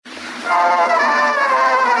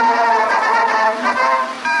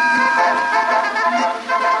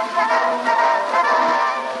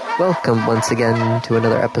Welcome once again to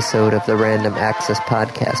another episode of the Random Access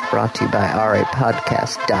Podcast, brought to you by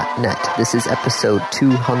rapodcast.net. This is episode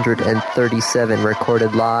 237,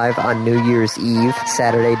 recorded live on New Year's Eve,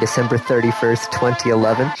 Saturday, December 31st,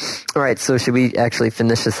 2011. All right, so should we actually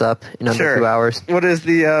finish this up in under 2 hours? What is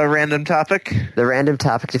the random topic? The random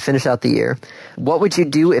topic to finish out the year. What would you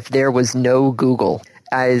do if there was no Google?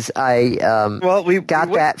 As I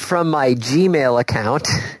got that from my Gmail account,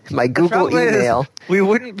 my Google email. We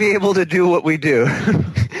wouldn't be able to do what we do.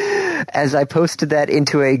 As I posted that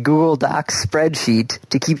into a Google Docs spreadsheet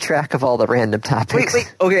to keep track of all the random topics.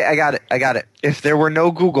 Wait. Okay, I got it. If there were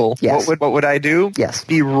no Google, yes. what would I do? Yes.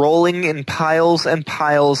 Be rolling in piles and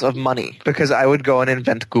piles of money, because I would go and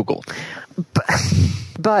invent Google.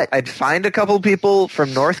 But I'd find a couple people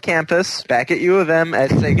from North Campus back at U of M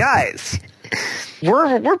and say, guys,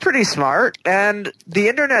 we're pretty smart, and the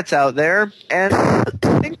internet's out there, and I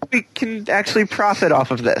think we can actually profit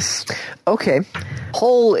off of this. Okay.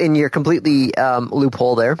 Hole in your completely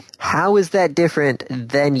loophole there. How is that different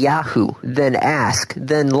than Yahoo, than Ask,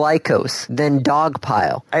 than Lycos, than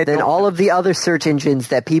Dogpile, than all of the other search engines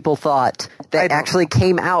that people thought that actually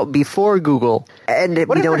came out before Google, and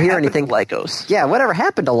we don't hear anything? To Lycos? Yeah, whatever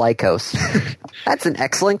happened to Lycos? That's an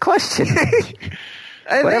excellent question.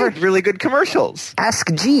 They had really good commercials.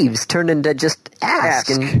 Ask Jeeves turned into just Ask.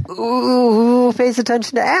 And who pays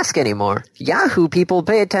attention to Ask anymore? Yahoo people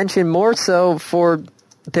pay attention more so for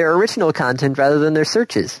their original content rather than their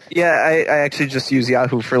searches. Yeah, I actually just use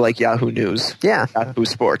Yahoo for like Yahoo News. Yeah. Yahoo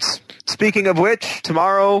Sports. Speaking of which,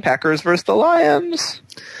 tomorrow, Packers versus the Lions.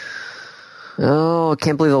 Oh, I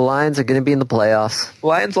can't believe the Lions are going to be in the playoffs.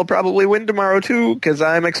 Lions will probably win tomorrow, too, because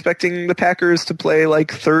I'm expecting the Packers to play,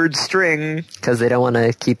 like, third string. Because they don't want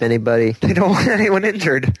to keep anybody... They don't want anyone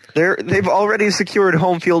injured. They've already secured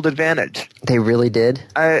home field advantage. They really did?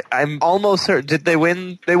 I'm almost certain. Did they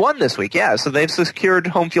win? They won this week, yeah, so they've secured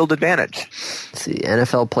home field advantage. Let's see,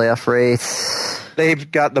 NFL playoff race...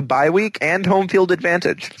 They've got the bye week and home field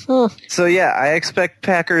advantage. Huh. So, yeah, I expect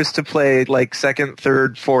Packers to play, like, second,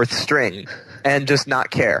 third, fourth string and just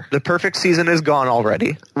not care. The perfect season is gone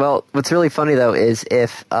already. Well, what's really funny, though, is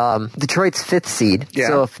if Detroit's fifth seed,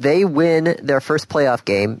 so if they win their first playoff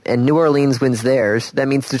game and New Orleans wins theirs, that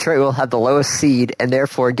means Detroit will have the lowest seed and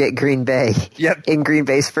therefore get Green Bay in Green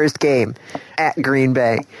Bay's first game at Green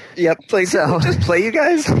Bay. Yep. Like, so just play you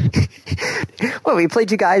guys? Well, we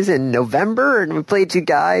played you guys in November, and we played you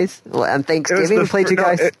guys on Thanksgiving. We played you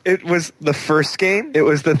guys. It was the first game, it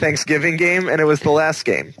was the Thanksgiving game, and it was the last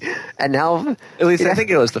game. And now, at least I think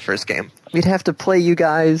it was the first game. We'd have to play you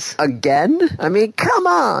guys again? I mean, come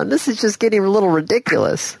on. This is just getting a little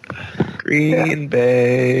ridiculous. Green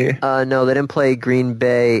Bay. No, they didn't play Green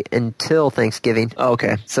Bay until Thanksgiving. Oh,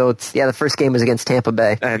 okay. So the first game was against Tampa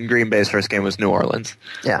Bay. And Green Bay's first game was New Orleans.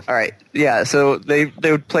 Yeah. All right. Yeah, so they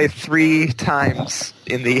would play 3 times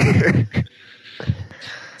in the year.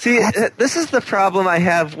 See, this is the problem I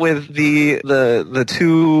have with the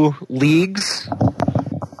two leagues,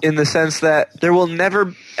 in the sense that there will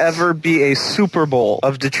never, ever be a Super Bowl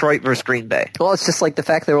of Detroit versus Green Bay. Well, it's just like the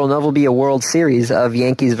fact there will never be a World Series of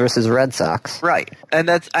Yankees versus Red Sox. Right. And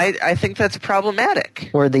I think that's problematic.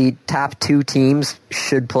 Where the top 2 teams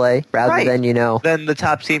should play, rather than, than the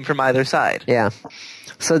top team from either side. Yeah.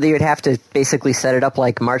 So they would have to basically set it up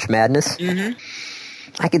like March Madness. Mm-hmm.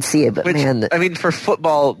 I could see it, but man... I mean, for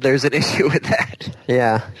football, there's an issue with that.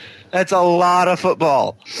 Yeah. That's a lot of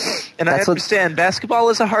football. And I understand basketball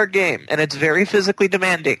is a hard game, and it's very physically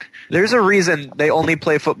demanding. There's a reason they only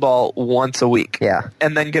play football once a week. Yeah.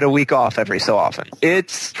 And then get a week off every so often.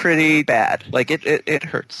 It's pretty bad. Like, it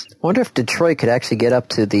hurts. I wonder if Detroit could actually get up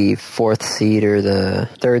to the 4th seed or the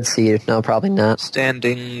 3rd seed. No, probably not.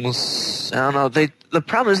 Standings, I don't know. The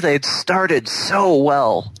problem is they had started so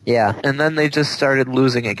well. Yeah. And then they just started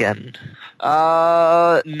losing again.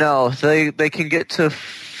 No. They can get to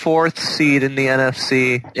 4th seed in the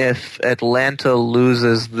NFC if Atlanta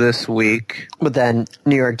loses this week. But then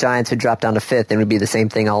New York Giants would drop down to 5th and it would be the same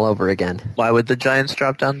thing all over again. Why would the Giants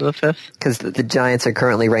drop down to the 5th? Because the Giants are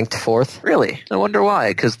currently ranked 4th. Really? I wonder why.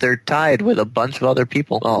 Because they're tied with a bunch of other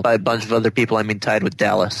people. Well, by a bunch of other people, I mean tied with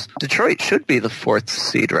Dallas. Detroit should be the 4th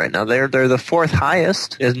seed right now. They're the 4th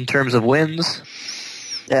highest in terms of wins.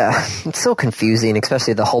 Yeah, it's so confusing,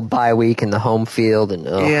 especially the whole bye week and the home field. And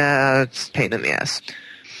yeah, it's a pain in the ass.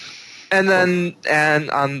 And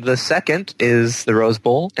on the second is the Rose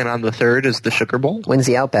Bowl, and on the third is the Sugar Bowl. When's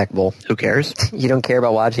the Outback Bowl? Who cares? You don't care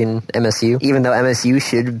about watching MSU? Even though MSU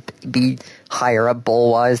should be higher up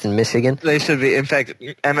bowl-wise than Michigan? They should be. In fact,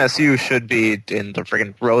 MSU should be in the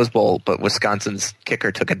friggin' Rose Bowl, but Wisconsin's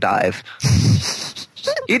kicker took a dive.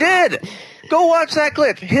 He did! Go watch that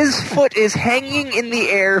clip. His foot is hanging in the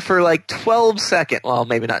air for like 12 seconds. Well,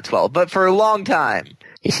 maybe not 12, but for a long time.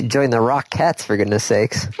 You should join the Rockettes, for goodness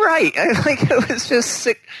sakes. Right. It was just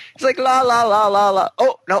sick. It's like, la, la, la, la, la.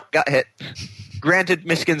 Oh, no, got hit. Granted,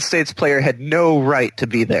 Michigan State's player had no right to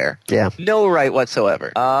be there. Yeah. No right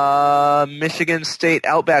whatsoever. Michigan State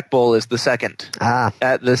Outback Bowl is the second.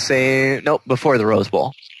 At the same... Nope, before the Rose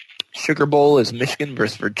Bowl. Sugar Bowl is Michigan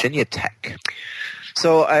versus Virginia Tech.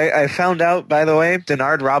 So I found out, by the way,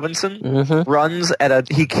 Denard Robinson runs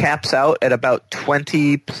he caps out at about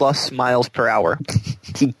 20 plus miles per hour.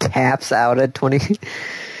 He caps out at 20?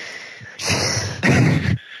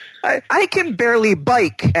 I can barely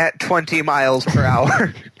bike at 20 miles per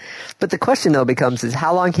hour. But the question, though, becomes is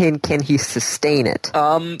how long can he sustain it?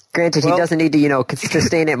 Granted, he doesn't need to,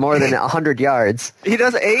 sustain it more than 100 yards. He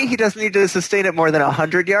doesn't need to sustain it more than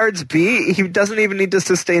 100 yards. B, he doesn't even need to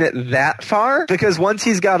sustain it that far, because once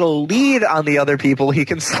he's got a lead on the other people, he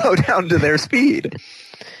can slow down to their speed.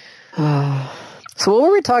 So what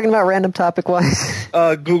were we talking about random topic-wise?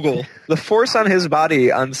 Google. The force on his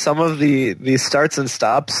body on some of the starts and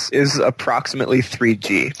stops is approximately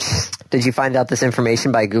 3G. Did you find out this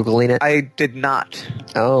information by Googling it? I did not.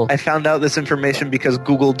 Oh. I found out this information because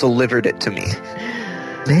Google delivered it to me.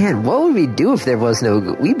 Man, what would we do if there was no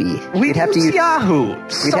Google? We'd have to use Yahoo.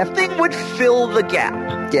 Something would fill the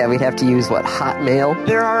gap. Yeah, we'd have to use, Hotmail?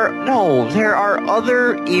 There are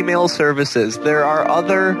other email services. There are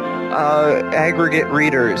other aggregate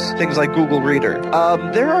readers, things like Google Reader.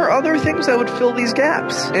 There are other things that would fill these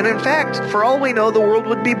gaps. And in fact, for all we know, the world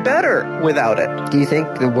would be better without it. Do you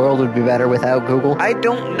think the world would be better without Google? I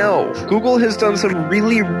don't know. Google has done some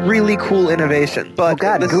really, really cool innovation. But oh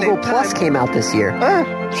God, Google Plus came out this year.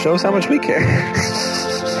 Shows how much we care.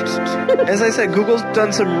 As I said, Google's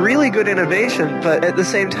done some really good innovation, but at the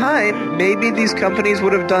same time, maybe these companies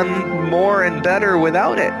would have done more and better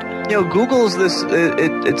without it. Google's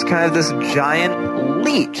it's kind of this giant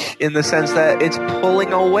leech in the sense that it's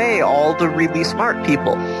pulling away all the really smart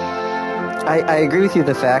people. I agree with you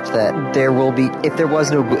the fact that there will be, if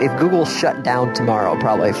Google shut down tomorrow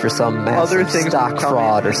probably for some massive stock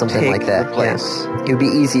fraud or something like that, it would be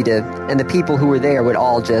easy to, and the people who were there would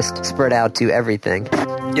all just spread out to everything.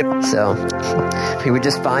 Yep. So we would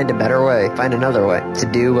just find another way to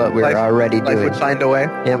do what we're already doing. Life would find a way.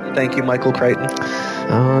 Yep. Thank you, Michael Crichton.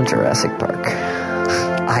 Oh, Jurassic Park.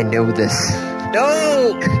 I know this.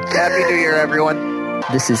 No! Happy New Year, everyone.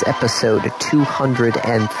 This is episode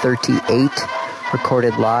 238,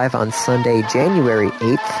 recorded live on Sunday, January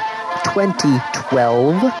 8th,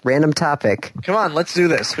 2012. Random topic. Come on, let's do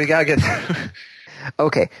this. We gotta get through.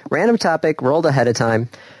 Okay, random topic, rolled ahead of time.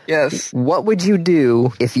 Yes. What would you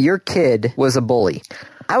do if your kid was a bully?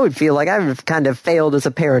 I would feel like I've kind of failed as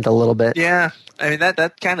a parent a little bit. Yeah, I mean,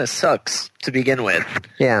 that kind of sucks to begin with.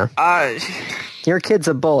 Yeah. Your kid's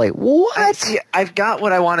a bully. What? I've got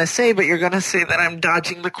what I want to say, but you're going to say that I'm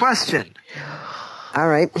dodging the question. All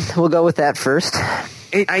right, we'll go with that first.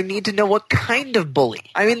 I need to know what kind of bully.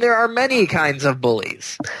 I mean, there are many kinds of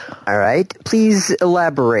bullies. All right, please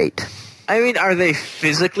elaborate. I mean, are they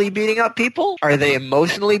physically beating up people? Are they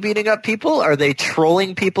emotionally beating up people? Are they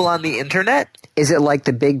trolling people on the internet? Is it like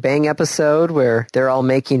the Big Bang episode where they're all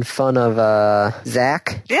making fun of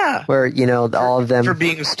Zach? Yeah. Where, all of them... For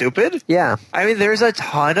being stupid? Yeah. I mean, there's a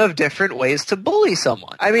ton of different ways to bully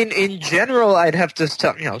someone. I mean, in general, I'd have to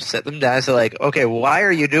sit them down and say, like, okay, why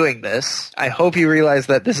are you doing this? I hope you realize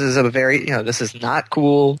that this is this is not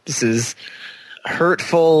cool. This is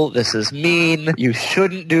hurtful. This is mean. You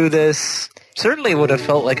shouldn't do this. Certainly would have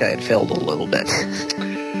felt like I had failed a little bit.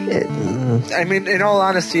 I mean, in all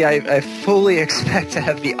honesty, I fully expect to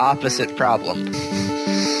have the opposite problem.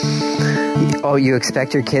 Oh, you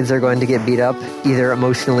expect your kids are going to get beat up, either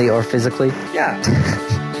emotionally or physically? Yeah.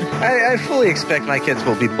 I fully expect my kids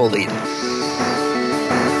will be bullied.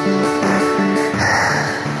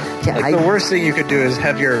 Yeah, the worst thing you could do is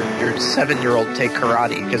have your 7-year-old take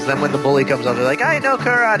karate, because then when the bully comes up, they're like, I know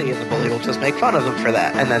karate, and the bully will just make fun of them for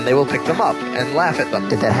that, and then they will pick them up and laugh at them.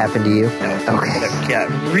 Did that happen to you? No. Okay. Yeah,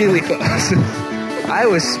 really close. I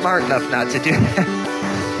was smart enough not to do that.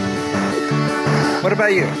 What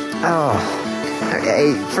about you? Oh.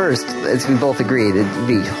 Okay, first, as we both agreed, it'd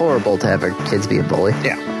be horrible to have our kids be a bully.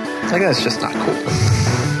 Yeah. Like, that's just not cool.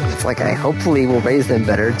 It's like I hopefully will raise them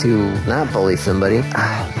better to not bully somebody.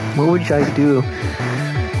 What would I do?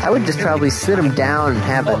 I would just probably sit them down and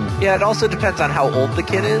have them. Yeah, it also depends on how old the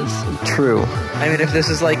kid is. True. I mean, if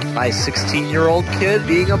this is like my 16-year-old kid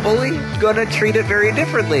being a bully, I'm gonna treat it very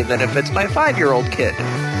differently than if it's my 5-year-old kid.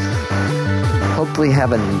 Hopefully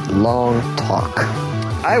have a long talk.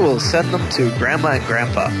 I will send them to Grandma and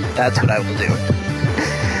Grandpa. That's what I will do.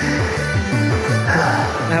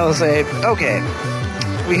 I will say, okay,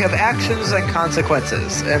 we have actions and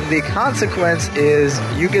consequences, and the consequence is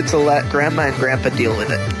you get to let Grandma and Grandpa deal with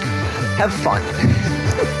it. Have fun.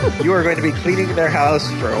 You are going to be cleaning their house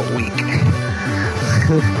for a week.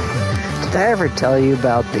 Did I ever tell you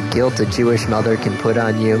about the guilt a Jewish mother can put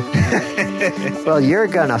on you? Well, you're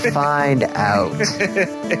gonna find out.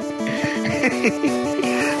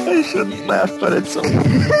 I shouldn't laugh, but it's so funny.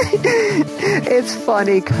 It's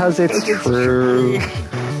funny because it's true.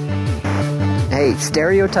 Hey,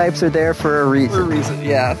 stereotypes are there for a reason. For a reason,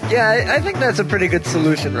 yeah. Yeah, I think that's a pretty good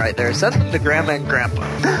solution right there. Send them to Grandma and Grandpa.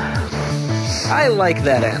 I like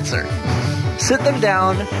that answer. Sit them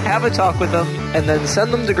down, have a talk with them, and then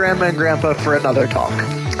send them to Grandma and Grandpa for another talk.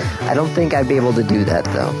 I don't think I'd be able to do that,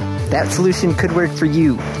 though. That solution could work for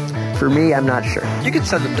you. For me, I'm not sure. You could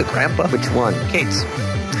send them to Grandpa. Which one? Kate's.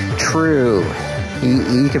 True.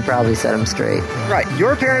 He could probably set them straight. Right.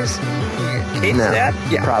 Your parents... Kate's dad?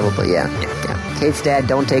 Yeah. Probably, yeah. Kate's dad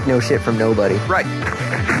don't take no shit from nobody. Right.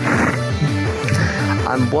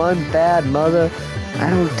 I'm one bad mother. I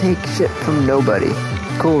don't take shit from nobody.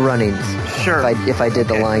 Cool Runnings. Sure. If I did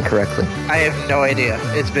the line correctly. I have no idea.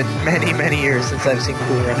 It's been many, many years since I've seen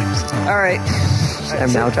Cool Runnings. All right.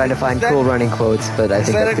 I'm now trying to find Cool Running quotes, but I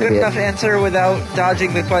think that's a good enough answer without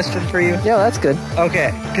dodging the question for you? Yeah, that's good.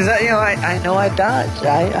 Okay, because I know I dodge.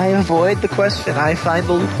 I avoid the question. I find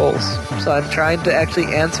the loopholes. So I'm trying to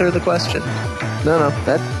actually answer the question. No,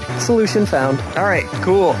 that solution found. All right,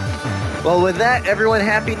 cool. Well, with that, everyone,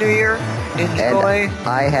 Happy New Year. Enjoy. And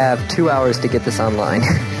I have 2 hours to get this online.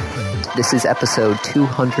 This is episode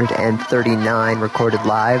 239, recorded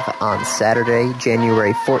live on Saturday,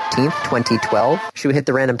 January 14th, 2012. Should we hit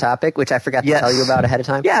the random topic, which I forgot to tell you about ahead of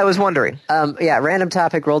time? Yeah, I was wondering. Random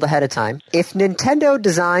topic rolled ahead of time. If Nintendo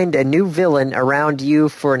designed a new villain around you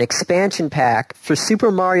for an expansion pack for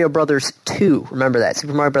Super Mario Bros. 2, remember that,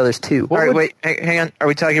 Super Mario Bros. 2. All right, wait, hang on. Are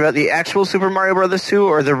we talking about the actual Super Mario Bros. 2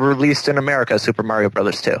 or the released in America Super Mario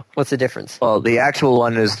Bros. 2? What's the difference? Well, the actual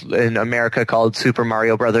one is in America called Super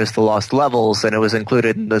Mario Bros. The Lost Levels, and it was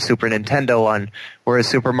included in the Super Nintendo one, whereas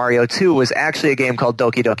Super Mario 2 was actually a game called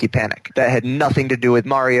Doki Doki Panic that had nothing to do with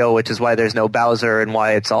Mario, which is why there's no Bowser and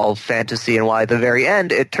why it's all fantasy and why at the very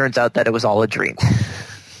end it turns out that it was all a dream.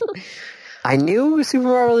 I knew Super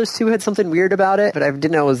Mario Bros. 2 had something weird about it, but I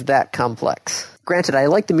didn't know it was that complex. Granted, I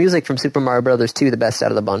like the music from Super Mario Bros. 2 the best out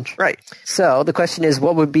of the bunch. Right. So the question is,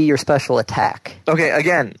 what would be your special attack? Okay,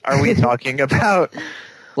 again, are we talking about...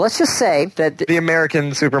 Let's just say that... the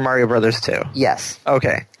American Super Mario Bros. 2. Yes.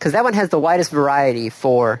 Okay. Because that one has the widest variety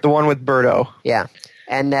for... the one with Birdo. Yeah.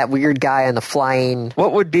 And that weird guy on the flying...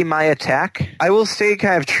 What would be my attack? I will stay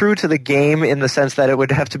kind of true to the game in the sense that it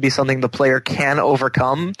would have to be something the player can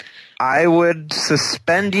overcome. I would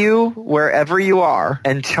suspend you wherever you are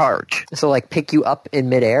and charge. So, like, pick you up in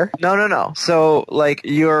midair? No. So, like,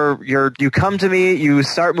 you come to me, you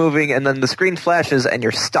start moving, and then the screen flashes, and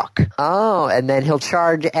you're stuck. Oh, and then he'll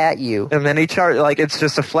charge at you. And then it's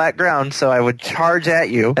just a flat ground, so I would charge at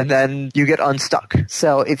you, and then you get unstuck.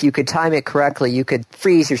 So, if you could time it correctly, you could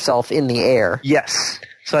freeze yourself in the air. Yes.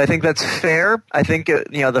 So I think that's fair. I think,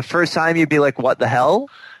 the first time you'd be like, what the hell?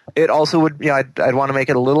 It also would, I'd want to make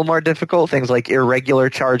it a little more difficult. Things like irregular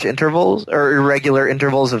charge intervals or irregular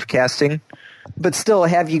intervals of casting. But still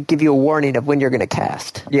give you a warning of when you're going to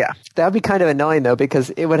cast. Yeah. That would be kind of annoying, though,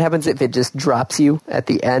 because what happens if it just drops you at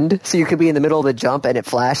the end? So you could be in the middle of the jump and it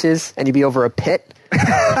flashes and you'd be over a pit.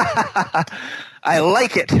 I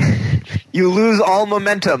like it. You lose all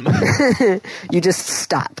momentum. You just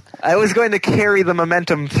stop. I was going to carry the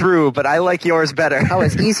momentum through, but I like yours better. Oh,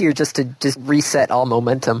 it's easier just to reset all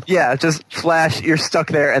momentum. Yeah, just flash, you're stuck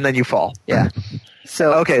there, and then you fall. Yeah.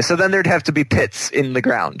 Okay, so then there'd have to be pits in the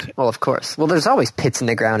ground. Well, of course. Well, there's always pits in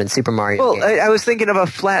the ground in Super Mario. Well, I was thinking of a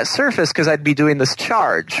flat surface because I'd be doing this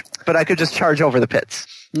charge, but I could just charge over the pits.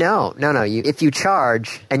 No. If you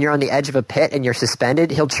charge and you're on the edge of a pit and you're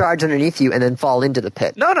suspended, he'll charge underneath you and then fall into the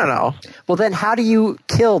pit. No. Well, then how do you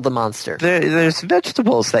kill the monster? There's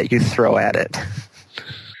vegetables that you throw at it.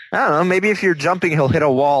 I don't know. Maybe if you're jumping, he'll hit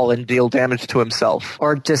a wall and deal damage to himself.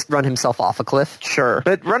 Or just run himself off a cliff. Sure.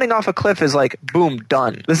 But running off a cliff is like, boom,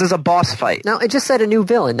 done. This is a boss fight. No, it just said a new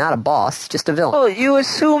villain, not a boss, just a villain. Well, you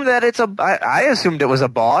assume that it's a... I assumed it was a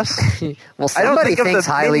boss. Well, somebody think of thinks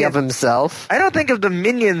the highly of minion- himself. I don't think of the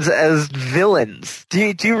minions as villains.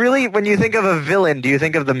 Do you really, when you think of a villain, do you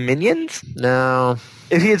think of the minions? No.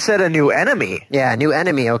 If he had said a new enemy, Yeah, new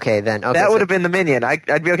enemy, okay, then. Okay, that would have been the minion.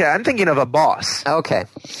 I'd be okay. I'm thinking of a boss. Okay,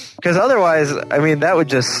 Because otherwise, I mean, that would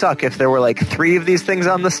just suck if there were like 3 of these things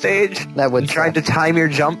on the stage. That would and trying suck. to time your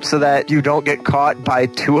jump so that you don't get caught by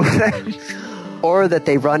 2 of them. or that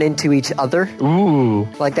they run into each other. Ooh.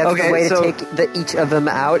 Like, that's Okay, the way to so- take each of them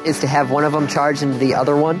out, is to have one of them charge into the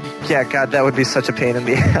other one. Yeah, God, that would be such a pain in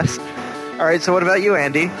the ass. All right, so what about you,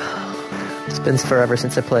 Andy? It's been forever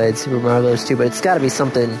since I played Super Mario Bros. 2, but it's got to be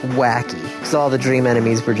something wacky. Because all the dream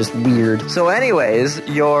enemies were just weird. So anyways,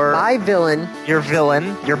 your villain,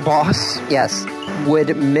 your boss, yes,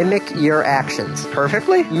 would mimic your actions.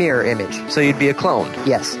 perfectly? Mirror image. So you'd be a clone.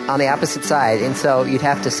 Yes, on the opposite side. And so you'd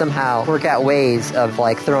have to somehow work out ways of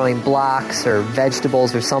like throwing blocks or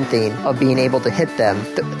vegetables or something of being able to hit them.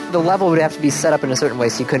 The level would have to be set up in a certain way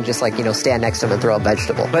so you couldn't just like, stand next to them and throw a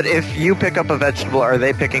vegetable. But if you pick up a vegetable, are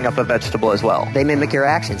they picking up a vegetable as well? They mimic your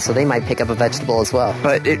actions, so they might pick up a vegetable as well.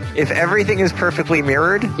 But if everything is perfectly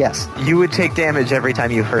mirrored, Yes. you would take damage every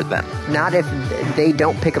time you hurt them. Not if they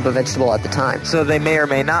don't pick up a vegetable at the time. So they may or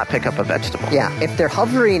may not pick up a vegetable. Yeah, if they're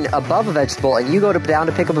hovering above a vegetable and you go down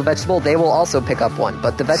to pick up a vegetable, they will also pick up one.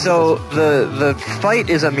 But the So vegetables... the fight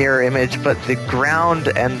is a mirror image, but the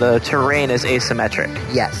ground and the terrain is asymmetric.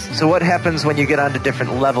 Yes. So what happens when you get onto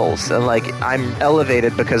different levels? And like, I'm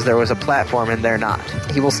elevated because there was a platform and they're not.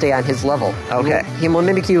 He will stay on his level. Okay. He will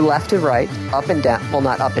mimic you left to right, up and down. Well,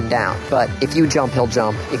 not up and down, but if you jump, he'll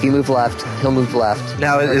jump. If you move left, he'll move left.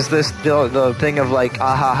 Now, is this the thing of like,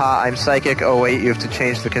 ah ha ha, I'm psychic, oh wait, you have to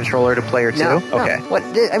change the controller to player 2? No, Okay. no. What?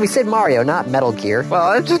 We said Mario, not Metal Gear. Well,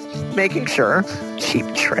 I'm just making sure.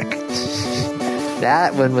 Cheap trick.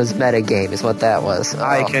 That one was metagame, is what that was.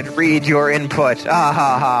 I Oh. can read your input. Ah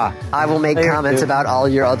ha ha. I will make Player comments 2. about all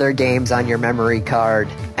your other games on your memory card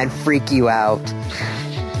and freak you out.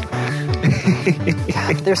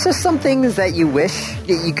 God, there's just some things that you wish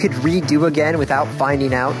that you could redo again without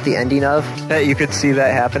finding out the ending of. That you could see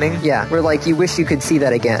that happening? Yeah, where like you wish you could see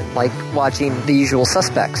that again, like watching The Usual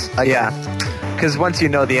Suspects again. Yeah. Because once you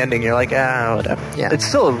know the ending, you're like, whatever. Yeah. It's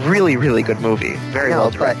still a really, really good movie. Very well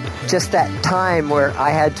No, but directed. just that time where I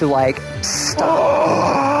had to like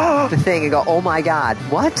stop the thing and go, oh my god,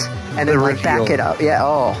 what? And then The like back reveal. it up. Yeah,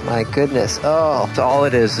 oh my goodness. Oh. So all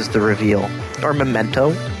it is the reveal. Or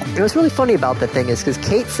Memento. It was really funny about that thing is because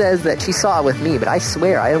Kate says that she saw it with me, but I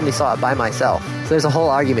swear I only saw it by myself. So there's a whole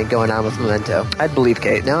argument going on with Memento. I'd believe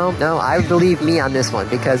Kate. No, I believe me on this one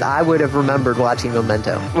because I would have remembered watching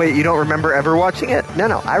Memento. Wait, you don't remember ever watching it?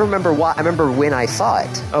 No, I remember I remember when I saw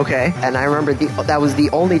it, Okay. and I remember that was the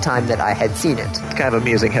only time that I had seen it. It's kind of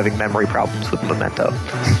amusing having memory problems with Memento.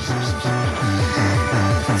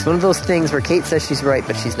 It's one of those things where Kate says she's right,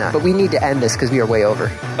 but she's not. But we need to end this because we are way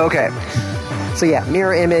over. Okay. So yeah,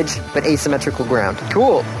 mirror image, but asymmetrical ground.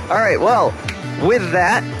 Cool. All right, well, with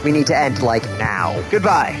that, We need to end like now.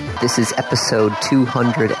 goodbye. This is episode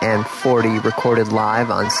 240, recorded live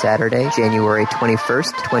on Saturday, January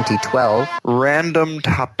 21st, 2012. Random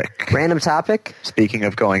topic. Random topic. Speaking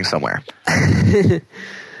of going somewhere.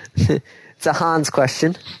 It's a Hans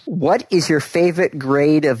question. What is your favorite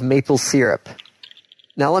grade of maple syrup?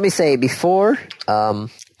 Now, let me say, before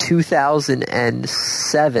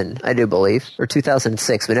 2007, I do believe, or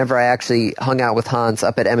 2006, whenever I actually hung out with Hans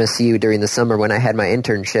up at MSU during the summer when I had my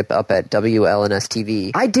internship up at WLNS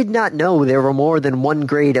TV, I did not know there were more than one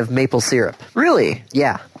grade of maple syrup. Really?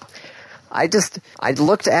 Yeah. I go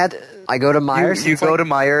to Myers. You it's go like- to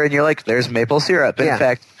Meijer and you're like, there's maple syrup. In Yeah.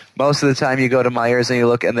 fact, most of the time you go to Myers and you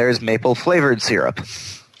look and there's maple flavored syrup.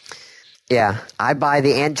 Yeah. I buy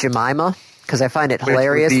the Aunt Jemima because I find it Which would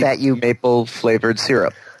hilarious be that you maple flavored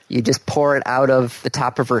syrup. just pour it out of the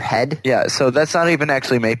top of her head. Yeah, so that's not even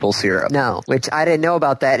actually maple syrup. No, which I didn't know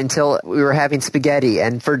about that until we were having spaghetti,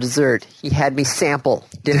 and for dessert, he had me sample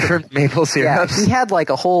Different maple Yeah, syrups. he had like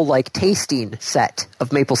a whole like tasting set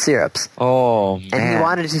of maple syrups, Oh man. and he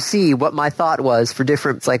wanted to see what my thought was for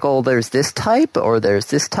different. It's like, oh, there's this type, or there's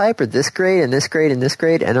this type, or this grade, and this grade, and this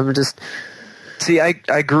grade, and I'm just, See, I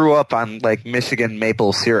grew up on like Michigan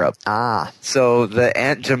maple syrup. Ah, So the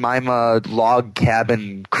Aunt Jemima log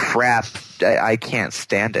cabin crap, I can't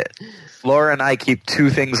stand it. Laura and I keep 2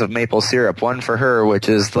 things of maple syrup. One for her, which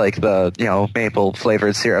is like the, maple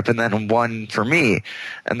flavored syrup, and then one for me.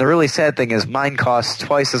 And the really sad thing is mine costs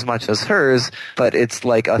twice as much as hers, but it's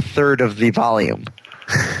like a third of the volume.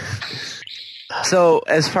 So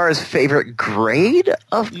as far as favorite grade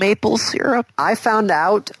of maple syrup, I found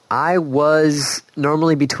out I was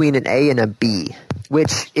normally between an A and a B,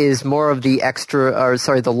 which is more of the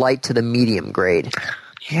the light to the medium grade.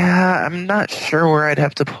 yeah, I'm not sure where I'd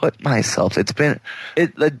have to put myself.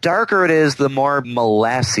 The darker it is, the more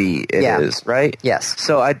molassy it is, right? Yes.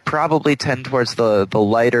 So I'd probably tend towards the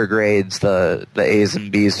lighter grades, the A's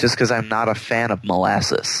and B's, just because I'm not a fan of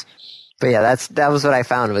molasses. But yeah, that was what I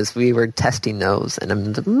found, was we were testing those, and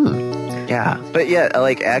I'm Yeah, but yeah,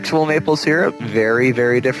 like actual maple syrup, very,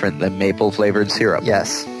 very different than maple flavored syrup.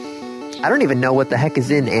 yes. I don't even know what the heck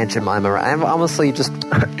is in Aunt Jemima. I'm honestly just...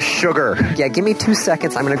 Sugar. Yeah, give me 2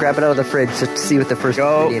 seconds. I'm going to grab it out of the fridge just to see what the first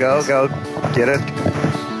ingredient is. Go. Get it.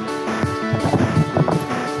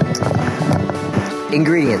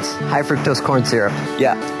 Ingredients: high fructose corn syrup,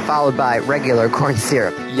 Yeah. followed by regular corn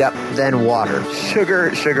syrup, Yep. then water.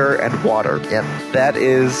 Sugar, and water. Yep. That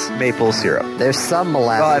is maple syrup. There's some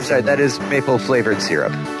molasses. Oh, I'm sorry, in that there. is maple flavored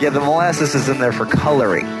syrup. Yeah, the molasses is in there for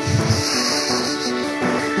coloring.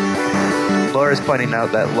 Laura's pointing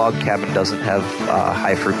out that Log Cabin doesn't have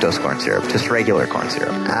high fructose corn syrup, just regular corn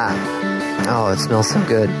syrup. Oh, it smells so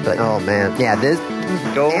good. But, oh, man. Yeah, this...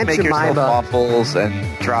 Go Aunt make yourself Jemima- waffles and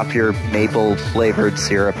drop your maple flavored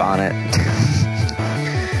syrup on it.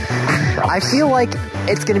 I feel like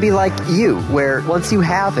it's going to be like you, where once you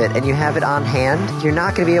have it and you have it on hand, you're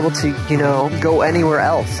not going to be able to, go anywhere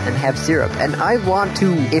else and have syrup. And I want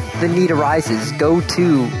to, if the need arises, go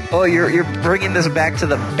to... Oh, you're bringing this back to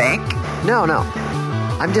the bank? No.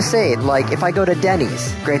 I'm just saying, like, if I go to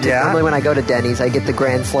Denny's, granted, Yeah. normally when I go to Denny's, I get the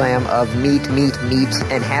Grand Slam of meat,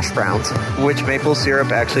 and hash browns. Which maple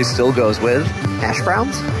syrup actually still goes with? Hash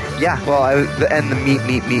browns? Yeah. Well, and the meat.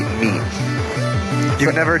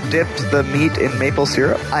 You've never dipped the meat in maple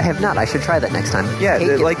syrup? I have not. I should try that next time. Yeah, Cake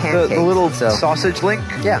and like the pancakes, little so- sausage link.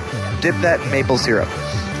 Yeah. Dip that in maple syrup.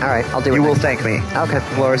 All right, I'll do it. You will next thank me. time.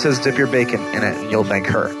 Okay. Laura says dip your bacon in it, and you'll thank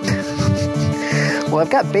her. Well, I've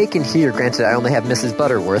got bacon here. Granted, I only have Mrs.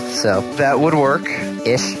 Butterworth, so... That would work.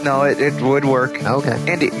 Ish. No, it would work. Okay.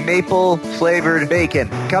 Andy, maple flavored bacon.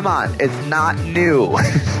 Come on, it's not new.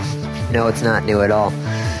 No, it's not new at all.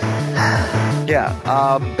 Yeah.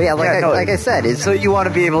 But yeah, like I said, it's... So you want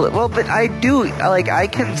to be able to... Well, but I do... I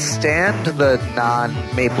can stand the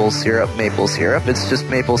non-maple syrup. It's just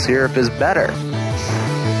maple syrup is better.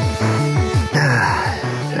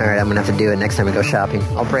 All right, I'm going to have to do it next time we go shopping.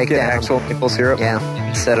 I'll break Get down. actual maple syrup Yeah.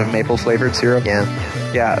 instead of maple flavored syrup. Yeah.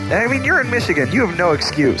 Yeah. I mean, you're in Michigan. You have no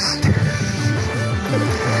excuse.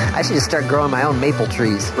 I should just start growing my own maple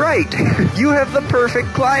trees. Right. You have the perfect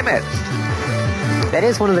climate. That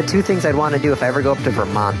is one of the 2 things I'd want to do if I ever go up to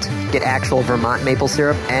Vermont. Get actual Vermont maple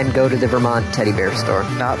syrup and go to the Vermont teddy bear store.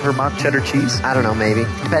 Not Vermont cheddar cheese? I don't know, maybe.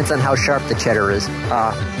 Depends on how sharp the cheddar is.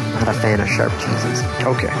 Not a fan of sharp cheeses.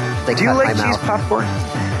 Okay. They Do you cut like my cheese mouth.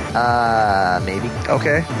 popcorn? Maybe.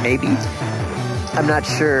 Okay. Maybe. I'm not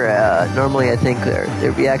sure. Normally, I think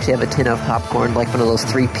we actually have a tin of popcorn, like one of those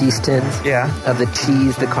 3-piece tins. Yeah. Of the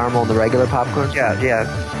cheese, the caramel, and the regular popcorn. Yeah.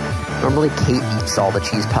 Normally, Kate eats all the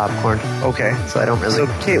cheese popcorn, Okay. so I don't really... So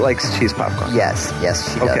Kate likes cheese popcorn. Yes,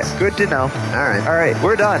 she Okay. does. Good to know. All All right.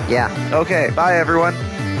 We're done. Yeah. Okay. Bye, everyone.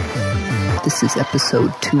 This is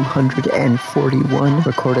episode 241,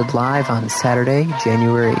 recorded live on Saturday,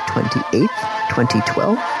 January 28th,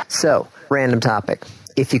 2012. So, random topic.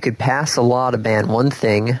 If you could pass a law to ban one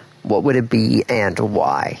thing, what would it be and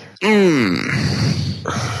why?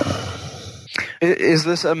 Is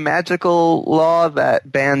this a magical law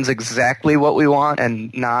that bans exactly what we want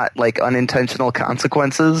and not like unintentional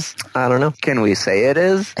consequences? I don't know. Can we say it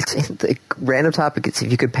is? The random topic is, if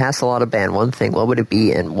you could pass a law to ban one thing, what would it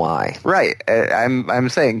be and why? Right. I'm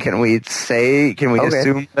saying, can we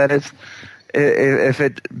assume that it's, if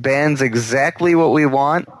it bans exactly what we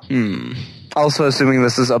want? Also assuming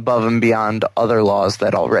this is above and beyond other laws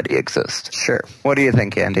that already exist. Sure. What do you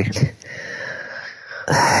think, Andy?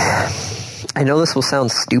 I know this will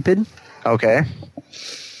sound stupid, Okay.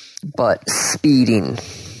 but speeding.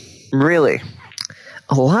 Really?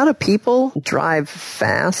 A lot of people drive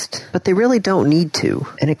fast, but they really don't need to.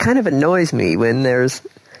 And it kind of annoys me when there's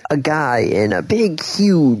a guy in a big,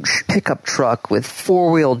 huge pickup truck with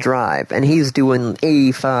four-wheel drive, and he's doing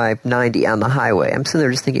 85, 90 on the highway. I'm sitting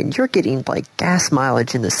there just thinking, you're getting, like, gas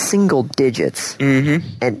mileage in the single digits. Mm-hmm.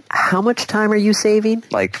 And how much time are you saving?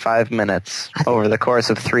 Like 5 minutes over the course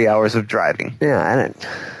of 3 hours of driving. Yeah, I don't...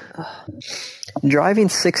 Driving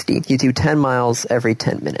 60, you do 10 miles every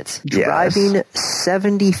 10 minutes. Yes. Driving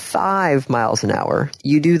 75 miles an hour,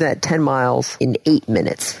 you do that 10 miles in 8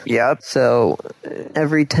 minutes. Yep. So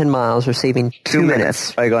every 10 miles, you're saving 2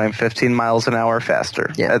 minutes. By going 15 miles an hour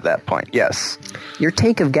faster at that point. Yes. Your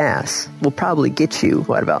tank of gas will probably get you,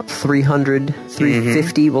 about 300,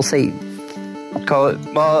 350, we'll say. Call it,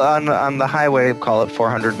 well, on the highway, call it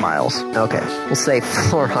 400 miles. Okay, we'll say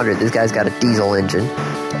 400. This guy's got a diesel engine.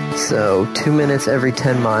 So 2 minutes every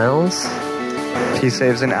 10 miles. He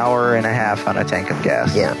saves an hour and a half on a tank of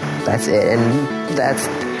gas. Yeah, that's it. And that's...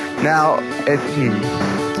 Now,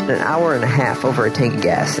 an hour and a half over a tank of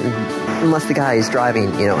gas. And unless the guy is driving,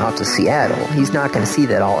 out to Seattle, he's not going to see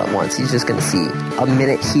that all at once. He's just going to see a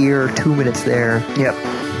minute here, 2 minutes there. Yep.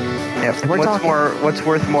 What's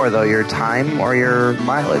worth more, though, your time or your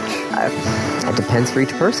mileage? It depends for each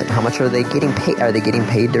person. How much are they getting paid? Are they getting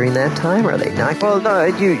paid during that time, or are they not? Well, no,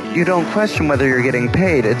 you don't question whether you're getting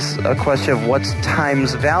paid. It's a question of what's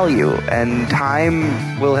time's value, and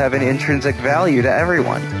time will have an intrinsic value to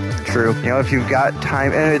everyone. True. If you've got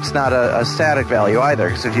time, and it's not a static value either,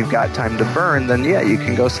 because if you've got time to burn, then yeah, you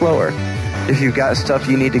can go slower. If you've got stuff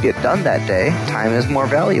you need to get done that day, time is more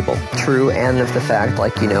valuable. True, and if the fact,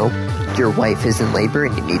 your wife is in labor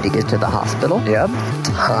and you need to get to the hospital. Yep.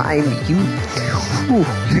 Time,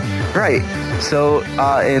 Right. So,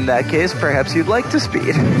 in that case, perhaps you'd like to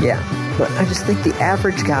speed. Yeah. But I just think the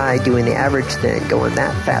average guy doing the average thing, going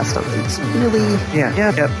that fast on it's really... Yeah.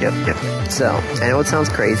 Yep. So, I know it sounds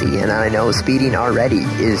crazy, and I know speeding already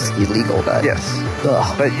is illegal, but... Yes.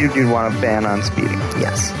 Ugh. But you'd want a ban on speeding.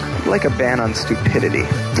 Yes. Like a ban on stupidity.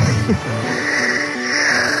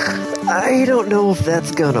 I don't know if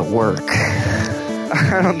that's gonna work.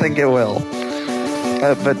 I don't think it will.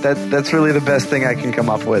 But that's really the best thing I can come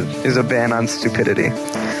up with, is a ban on stupidity.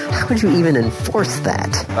 How would you even enforce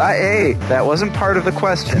that? Hey, that wasn't part of the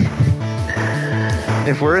question.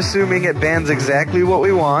 If we're assuming it bans exactly what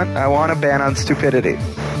we want, I want a ban on stupidity.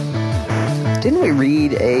 Didn't we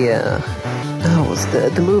read it was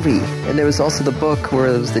the movie, and there was also the book where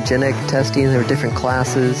it was the genetic testing, and there were different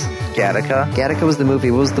classes. Gattaca? Gattaca was the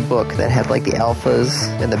movie. What was the book that had, the alphas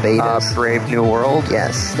and the betas? Brave New World?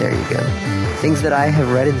 Yes, there you go. Things that I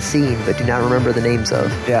have read and seen, but do not remember the names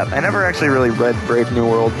of. Yeah, I never actually really read Brave New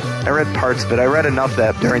World. I read parts of it. I read enough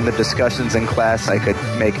that during the discussions in class I could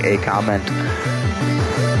make a comment.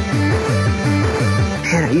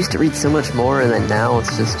 Man, I used to read so much more, and then now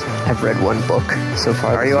it's just, I've read one book so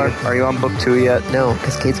far. Are you on book 2 yet? No,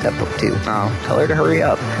 because Kate's got book 2. Oh, tell her to hurry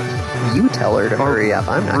up. You tell her to hurry up.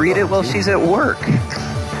 I'm not. Read it while she's at work.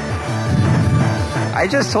 I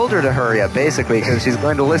just told her to hurry up, basically, because she's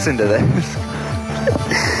going to listen to this.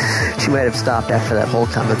 She might have stopped after that whole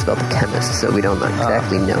comment about the chemist, so we don't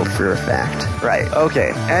exactly know for a fact. Right.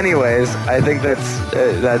 Okay. Anyways, I think that's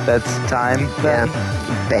time. Then. Yeah.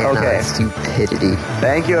 Ban on stupidity.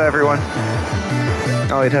 Thank you, everyone.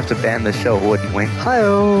 Oh, we'd have to ban the show, wouldn't we?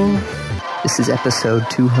 Hi-oh. This is episode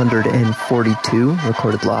 242,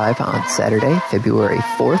 recorded live on Saturday, February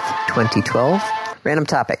 4th, 2012. Random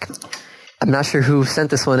topic. I'm not sure who sent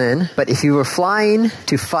this one in, but if you were flying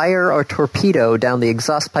to fire or torpedo down the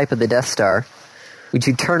exhaust pipe of the Death Star, would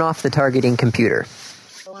you turn off the targeting computer?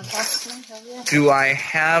 Do I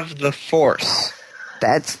have the Force?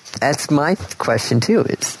 That's my question, too.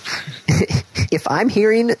 Is if I'm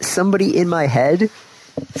hearing somebody in my head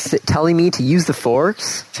telling me to use the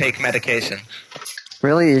Force... Take medication.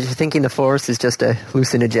 Really? You're thinking the Force is just a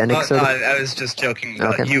hallucinogenic sort of... No, I was just joking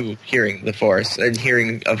about you hearing the Force and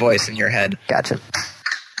hearing a voice in your head. Gotcha.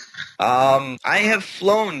 I have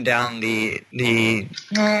flown down the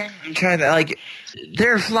I'm trying to,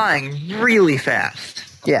 they're flying really fast.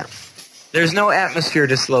 Yeah. There's no atmosphere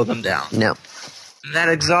to slow them down. No. And that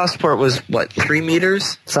exhaust port was, 3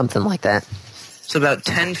 meters? Something like that. It's about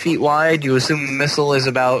 10 feet wide. You assume the missile is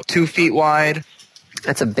about 2 feet wide.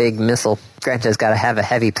 That's a big missile. Granted, it's got to have a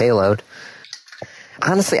heavy payload.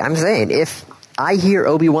 Honestly, I'm saying, if I hear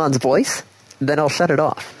Obi-Wan's voice, then I'll shut it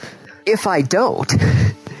off. If I don't,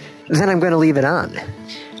 then I'm going to leave it on.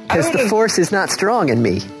 Because the Force is not strong in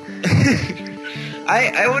me.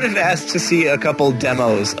 I would have asked to see a couple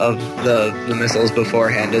demos of the missiles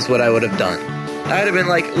beforehand, is what I would have done. I'd have been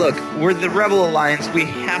like, look, we're the Rebel Alliance. We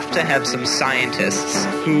have to have some scientists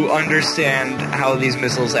who understand how these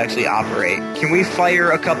missiles actually operate. Can we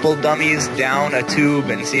fire a couple dummies down a tube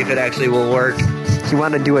and see if it actually will work? You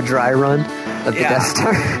want to do a dry run of the Death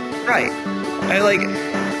Star? Right.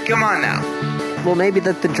 Come on now. Well, maybe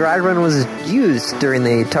that the dry run was used during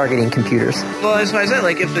the targeting computers. Well, that's why I said,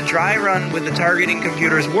 if the dry run with the targeting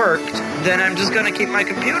computers worked, then I'm just going to keep my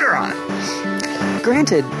computer on.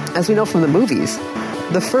 Granted, as we know from the movies,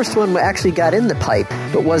 the first one actually got in the pipe,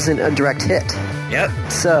 but wasn't a direct hit. Yep.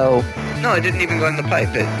 So... No, it didn't even go in the pipe.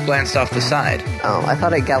 It glanced off the side. Oh, I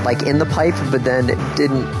thought it got, in the pipe, but then it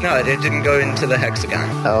didn't... No, it didn't go into the hexagon.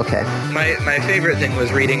 Oh, okay. My favorite thing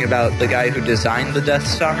was reading about the guy who designed the Death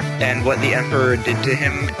Star and what the Emperor did to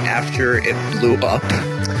him after it blew up.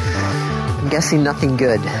 I'm guessing nothing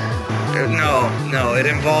good. No, it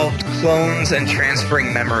involved clones and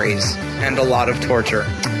transferring memories and a lot of torture.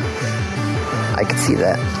 I could see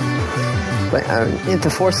that. But if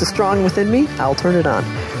the Force is strong within me, I'll turn it on.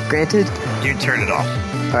 Granted... You turn it off.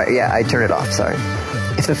 Alright, yeah, I turn it off, sorry.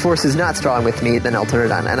 If the Force is not strong with me, then I'll turn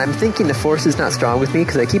it on. And I'm thinking the Force is not strong with me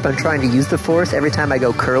because I keep on trying to use the Force every time I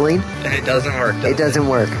go curling. And it doesn't work, It doesn't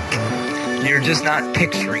work. You're just not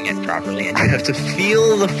picturing it properly, and you have to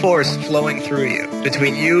feel the Force flowing through you,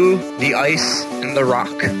 between you, the ice, and the rock.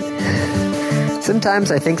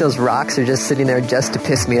 Sometimes I think those rocks are just sitting there just to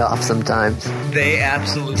piss me off sometimes. They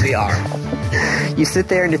absolutely are. You sit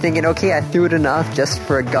there and you're thinking, okay, I threw it enough just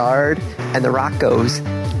for a guard, and the rock goes,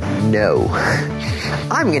 no.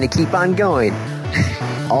 I'm going to keep on going.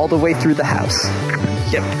 All the way through the house.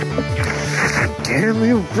 Yep. Damn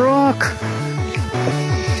you, rock!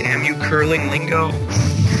 Damn you, curling lingo.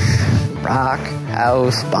 Rock,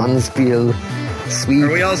 house, bonspiel, sweet.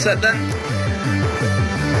 Are we all set then?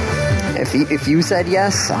 If you said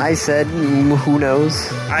yes, I said who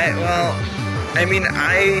knows.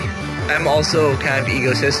 I'm also kind of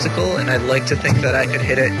egotistical, and I'd like to think that I could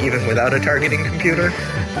hit it even without a targeting computer.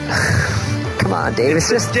 Come on, Dave. It's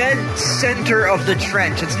just dead center of the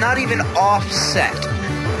trench. It's not even offset.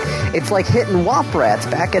 It's like hitting wop rats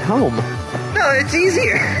back at home. No, it's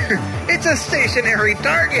easier. It's a stationary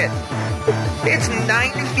target. It's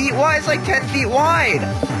 9 feet wide. It's like 10 feet wide.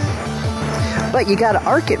 But you gotta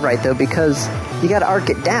arc it right, though, because you gotta arc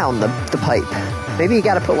it down the pipe. Maybe you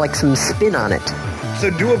gotta put, some spin on it. So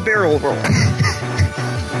do a barrel roll.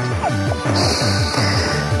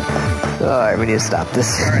 Alright, we need to stop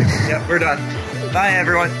this. Alright, yep, we're done. Bye,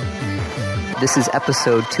 everyone. This is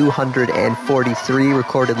episode 243,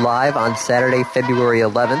 recorded live on Saturday, February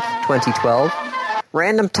 11th, 2012.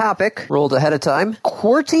 Random topic, rolled ahead of time.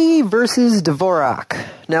 QWERTY versus Dvorak.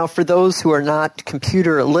 Now, for those who are not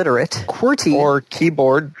computer literate, QWERTY... Or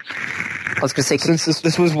keyboard. I was going to say... Since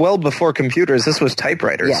this was well before computers, this was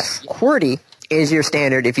typewriters. Yes. QWERTY is your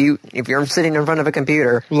standard. If you're sitting in front of a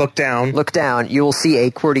computer... Look down, you will see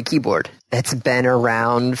a QWERTY keyboard. It's been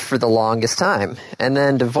around for the longest time. And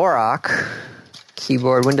then Dvorak...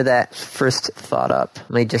 keyboard. When did that first thought up?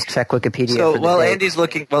 Let me just check Wikipedia. So for the date. Andy's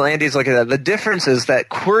looking at that. The difference is that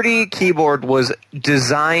QWERTY keyboard was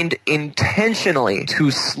designed intentionally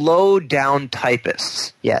to slow down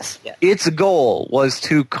typists. Yes. Its goal was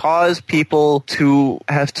to cause people to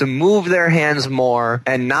have to move their hands more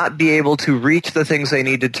and not be able to reach the things they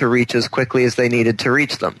needed to reach as quickly as they needed to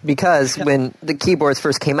reach them. Because when the keyboards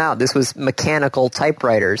first came out, this was mechanical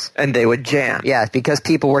typewriters. And they would jam. Yeah, because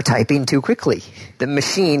people were typing too quickly. The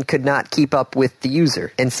machine could not keep up with the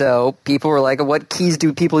user. And so people were like, what keys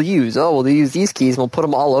do people use? Oh, well, they use these keys and we'll put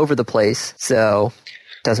them all over the place. So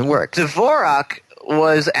it doesn't work. Dvorak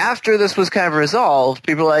was, after this was kind of resolved,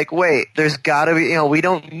 people were like, wait, there's got to be, we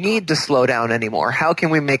don't need to slow down anymore. How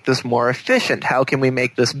can we make this more efficient? How can we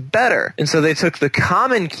make this better? And so they took the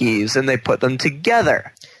common keys and they put them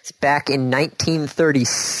together. It's back in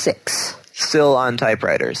 1936. Still on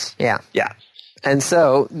typewriters. Yeah. Yeah. And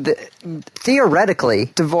so, theoretically,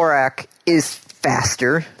 Dvorak is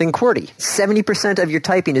faster than QWERTY. 70% of your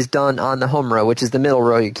typing is done on the home row, which is the middle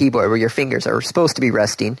row of your keyboard where your fingers are supposed to be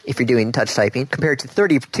resting if you're doing touch typing, compared to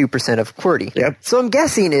 32% of QWERTY. Yep. So I'm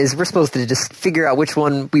guessing we're supposed to just figure out which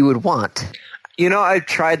one we would want. I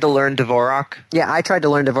tried to learn Dvorak. Yeah, I tried to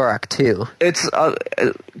learn Dvorak too. It's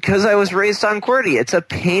because I was raised on QWERTY. It's a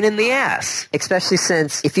pain in the ass. Especially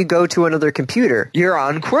since if you go to another computer... You're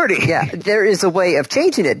on QWERTY. Yeah, there is a way of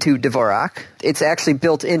changing it to Dvorak. It's actually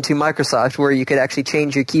built into Microsoft where you could actually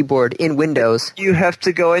change your keyboard in Windows. You have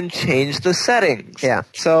to go and change the settings. Yeah.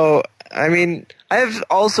 So, I've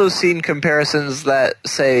also seen comparisons that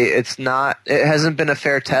say it hasn't been a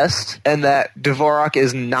fair test, and that Dvorak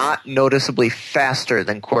is not noticeably faster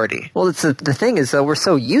than QWERTY. Well, the thing is, though, we're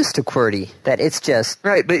so used to QWERTY that it's just...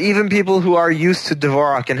 Right, but even people who are used to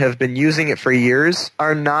Dvorak and have been using it for years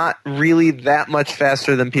are not really that much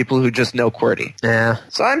faster than people who just know QWERTY. Yeah.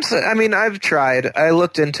 So I've tried. I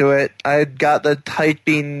looked into it. I got the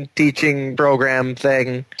typing teaching program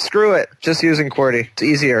thing. Screw it. Just using QWERTY. It's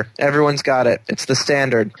easier. Everyone's got it. It's the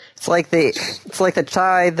standard. It's like the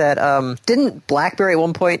try that didn't BlackBerry at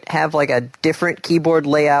one point have like a different keyboard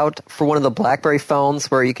layout for one of the BlackBerry phones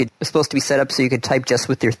where it was supposed to be set up so you could type just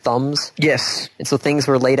with your thumbs? Yes. And so things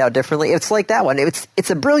were laid out differently. It's like that one. It's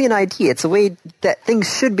a brilliant idea. It's a way that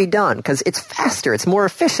things should be done because it's faster. It's more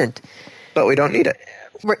efficient. But we don't need it.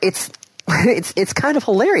 It's kind of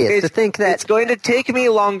hilarious to think that it's going to take me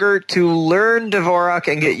longer to learn Dvorak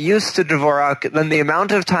and get used to Dvorak than the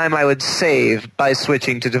amount of time I would save by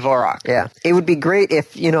switching to Dvorak. Yeah. It would be great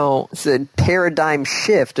if, it's a paradigm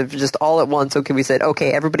shift of just all at once. Okay, we said,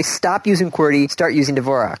 okay, everybody stop using QWERTY, start using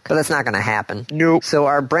Dvorak. But that's not going to happen. Nope. So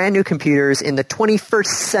our brand new computers in the 21st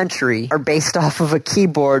century are based off of a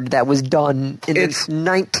keyboard that was done in the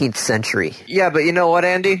 19th century. Yeah, but you know what,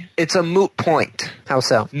 Andy? It's a moot point. How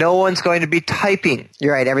so? No one's going to be typing.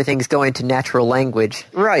 You're right, everything's going to natural language.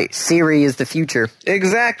 Right. Siri is the future.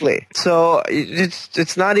 Exactly. So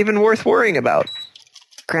it's not even worth worrying about.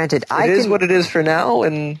 Granted, it is what it is for now,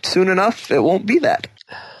 and soon enough it won't be that.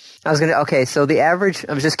 So the average,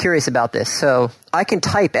 I was just curious about this. So I can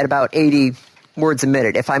type at about 80 words a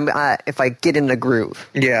minute if I get in the groove.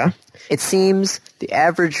 Yeah. It seems the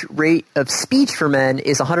average rate of speech for men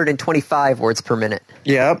is 125 words per minute.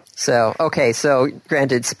 Yep. So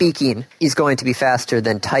granted, speaking is going to be faster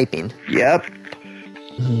than typing. Yep.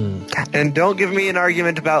 And don't give me an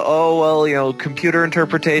argument about, computer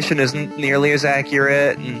interpretation isn't nearly as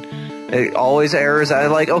accurate and it always errors.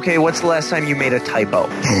 Okay, what's the last time you made a typo?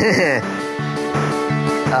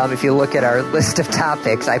 If you look at our list of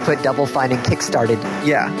topics, I put Double Fine and Kickstarted.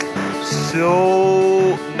 Yeah.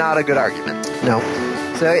 So, not a good argument. No.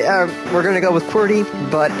 So, we're going to go with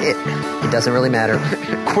QWERTY, but it doesn't really matter.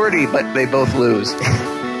 QWERTY, but they both lose.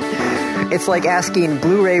 It's like asking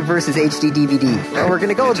Blu-ray versus HD DVD. Well, we're going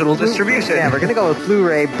to go with digital distribution. Yeah, we're going to go with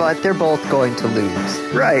Blu-ray, but they're both going to lose.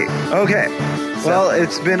 Right. Okay. Well,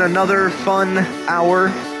 it's been another fun hour.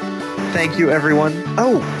 Thank you, everyone.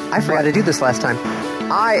 Oh, I forgot to do this last time.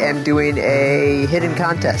 I am doing a hidden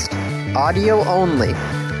contest. Audio only.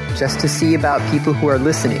 Just to see about people who are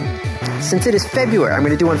listening. Since it is February, I'm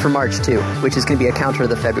going to do one for March too, which is going to be a counter of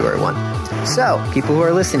the February one. So, people who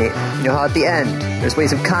are listening, you know how at the end, there's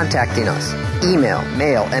ways of contacting us. Email,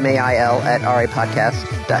 mail, mail at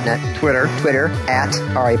rapodcast.net. Twitter at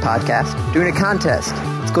rapodcast. Doing a contest.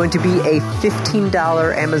 It's going to be a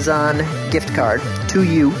 $15 Amazon gift card to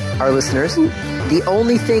you, our listeners. The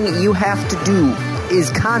only thing you have to do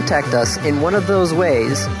is contact us in one of those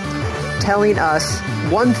ways, telling us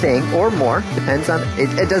one thing or more, depends on,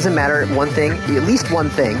 it doesn't matter, one thing, at least one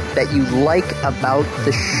thing that you like about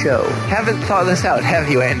the show. Haven't thought this out, have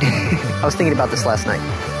you, Andy? I was thinking about this last night.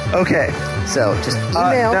 Okay. So, just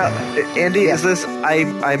email. Now, Andy, is this,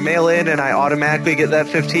 I mail in and I automatically get that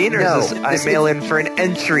 15, or is this I mail in for an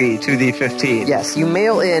entry to the 15? Yes, you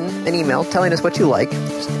mail in an email telling us what you like,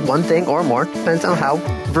 just one thing or more, depends on how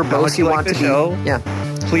verbose you want to be. Show. Yeah.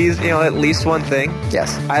 Please, at least one thing.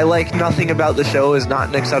 Yes. I like nothing about the show is not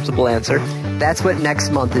an acceptable answer. That's what next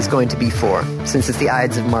month is going to be for, since it's the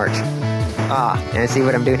Ides of March. And I see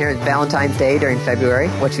what I'm doing here. It's Valentine's Day during February.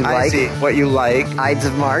 What you like. I see. What you like. Ides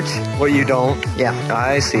of March. What you don't. Yeah.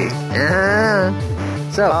 I see.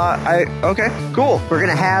 Okay, cool. We're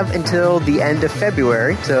going to have until the end of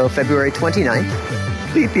February, so February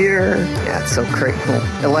 29th. Leap year. Yeah, it's so crazy.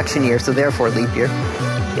 Election year, so therefore leap year.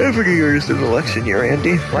 Every year is an election year,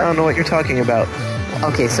 Andy. I don't know what you're talking about.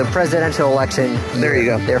 Okay, so presidential election year, there you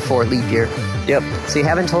go. Therefore leap year. Yep. So you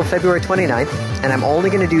have until February 29th, and I'm only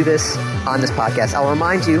going to do this on this podcast. I'll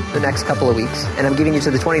remind you the next couple of weeks, and I'm giving you to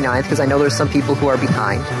the 29th because I know there's some people who are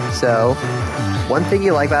behind. So, one thing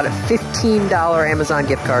you like about it, $15 Amazon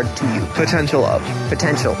gift card to you. Potential.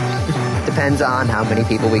 Depends on how many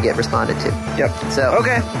people we get responded to. Yep. So,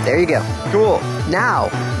 okay. There you go. Cool. Now,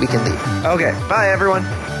 we can leave. Okay. Bye, everyone.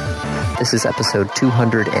 This is episode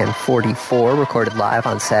 244, recorded live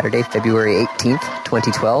on Saturday, February 18th,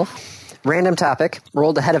 2012. Random topic,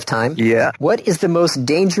 rolled ahead of time. Yeah. What is the most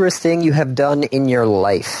dangerous thing you have done in your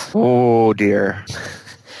life? Oh, dear.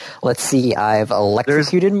 Let's see, I've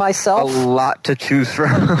electrocuted myself. A lot to choose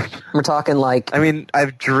from. We're talking like... I mean,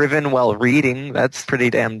 I've driven while reading. That's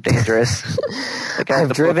pretty damn dangerous.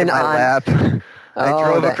 I've driven on... I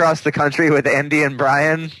drove across the country with Andy and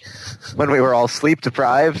Brian when we were all sleep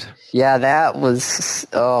deprived. Yeah, that was...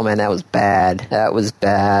 Oh, man, that was bad. That was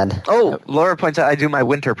bad. Oh, Laura points out I do my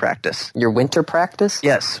winter practice. Your winter practice?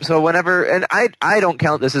 Yes. So whenever... And I don't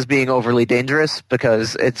count this as being overly dangerous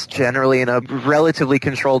because it's generally in a relatively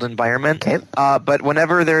controlled environment. Okay. But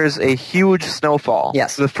whenever there's a huge snowfall,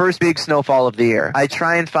 yes, the first big snowfall of the year, I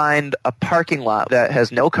try and find a parking lot that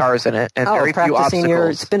has no cars in it and very few obstacles. Practicing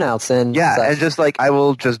your spin-outs and yeah, such. And just I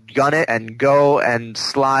will just gun it and go and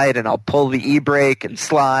slide and I'll pull the e-brake and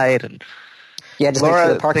slide. And yeah, just Laura make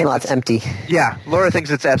sure the parking lot's empty. Yeah, Laura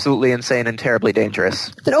thinks it's absolutely insane and terribly dangerous.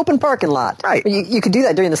 It's an open parking lot. Right. You could do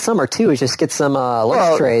that during the summer, too, is just get some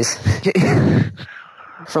lunch trays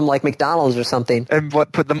from, McDonald's or something. And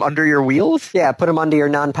put them under your wheels? Yeah, put them under your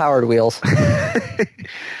non-powered wheels.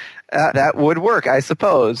 That would work, I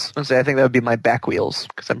suppose. I think that would be my back wheels,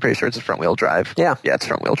 because I'm pretty sure it's a front-wheel drive. Yeah. Yeah, it's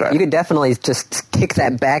front-wheel drive. You could definitely just kick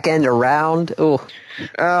that back end around. Ooh.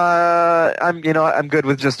 I'm good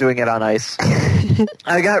with just doing it on ice.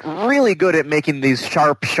 I got really good at making these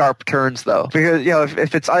sharp turns, though. Because,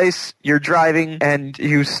 if it's ice, you're driving, and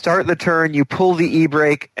you start the turn, you pull the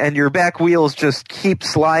e-brake, and your back wheels just keep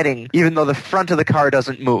sliding, even though the front of the car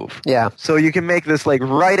doesn't move. Yeah. So you can make this,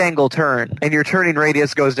 right angle turn, and your turning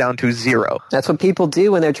radius goes down to 0. That's what people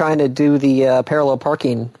do when they're trying to do the parallel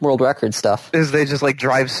parking world record stuff. Is they just,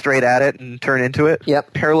 drive straight at it and turn into it?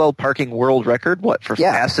 Yep. Parallel parking world record? What, for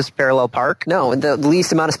fastest parallel park? No, the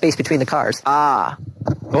least amount of space between the cars. Ah.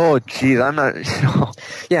 Oh, geez, I'm not...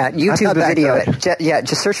 Yeah, YouTube the video.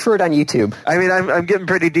 Just search for it on YouTube. I mean, I'm getting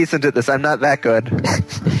pretty decent at this. I'm not that good.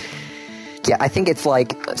 Yeah, I think it's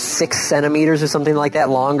 6 centimeters or something like that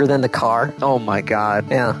longer than the car. Oh, my God.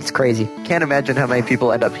 Yeah, it's crazy. Can't imagine how many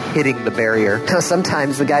people end up hitting the barrier.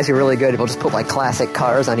 Sometimes the guys who are really good will just put, classic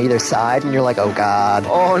cars on either side, and you're like, oh, God.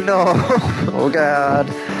 Oh, no. Oh, God.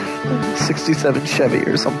 67 Chevy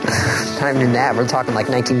or something. Not even that. We're talking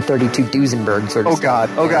 1932 Duesenberg sort of stuff. God.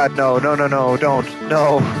 Oh, God. No. Don't.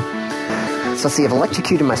 No. So let's see. I've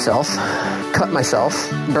electrocuted myself, cut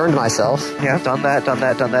myself, burned myself. Yeah, done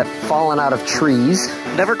that. Fallen out of trees.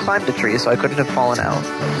 Never climbed a tree, so I couldn't have fallen out.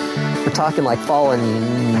 We're talking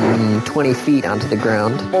falling 20 feet onto the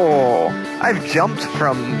ground. Oh, I've jumped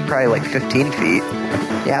from probably 15 feet.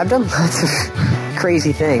 Yeah, I've done lots of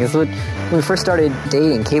crazy things. When we first started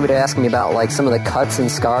dating, Kate would ask me about some of the cuts and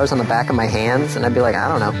scars on the back of my hands, and I'd be like, I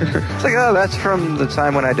don't know. It's oh, that's from the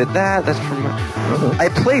time when I did that. That's from... I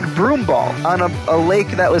played broomball on a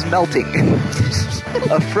lake that was melting.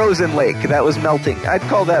 A frozen lake that was melting. I'd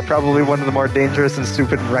call that probably one of the more dangerous and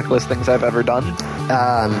stupid and reckless things I've ever done.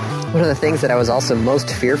 One of the things that I was also most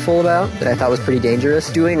fearful about, that I thought was pretty dangerous,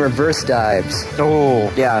 doing reverse dives. Oh,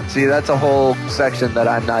 yeah. See, that's a whole section that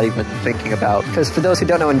I'm not even thinking about. Because for those who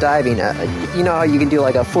don't know in diving, you know how you can do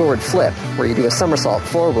a forward flip, where you do a somersault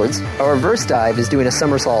forwards. A reverse dive is doing a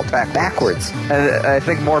somersault backwards. And I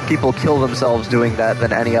think more people kill themselves doing that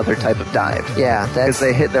than any other type of dive. Yeah, because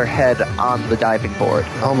they hit their head on the diving board.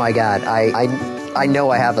 Oh my God, I know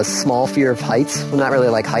I have a small fear of heights. Well, not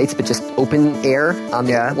really heights, but just open air on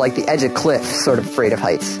the edge of cliff, sort of afraid of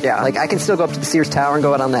heights. Yeah. I can still go up to the Sears Tower and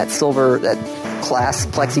go out on that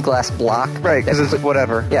plexiglass block. Right, because it's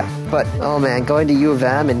whatever. Yeah, but, oh man, going to U of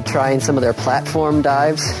M and trying some of their platform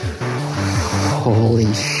dives.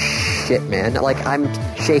 Holy shit, man. I'm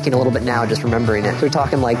shaking a little bit now just remembering it. We're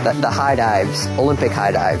talking the high dives, Olympic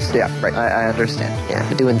high dives. Yeah, right. I understand. Yeah,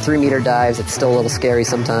 but doing 3-meter dives, it's still a little scary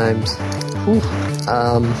sometimes.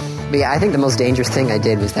 But yeah, I think the most dangerous thing I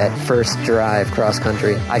did was that first drive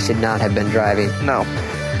cross-country. I should not have been driving. No.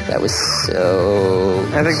 That was so...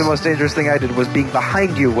 I think the most dangerous thing I did was being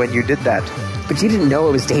behind you when you did that. But you didn't know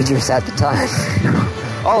it was dangerous at the time.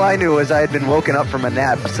 All I knew was I had been woken up from a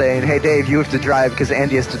nap saying, hey, Dave, you have to drive because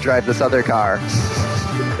Andy has to drive this other car.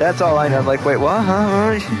 That's all I know. I'm like, wait, what?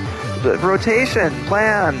 The rotation,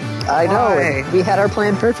 plan. I know. We had our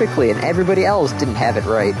plan perfectly, and everybody else didn't have it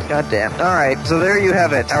right. Goddamn. All right, so there you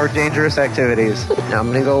have it, our dangerous activities. Now I'm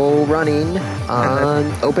going to go running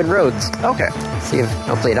on open roads. Okay. See if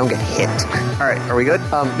hopefully I don't get hit. All right, are we good?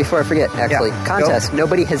 Before I forget, actually, contest. Go.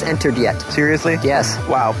 Nobody has entered yet. Seriously? Yes.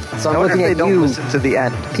 Wow. So I'm looking at don't listen to the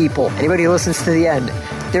end. People. Anybody who listens to the end.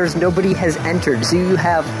 There's nobody has entered, so you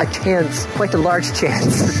have a chance, quite a large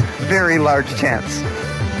chance. Very large chance.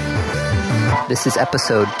 This is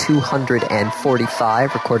episode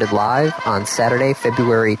 245, recorded live on Saturday,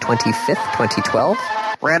 February 25th, 2012.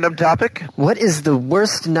 Random topic. What is the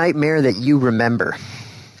worst nightmare that you remember?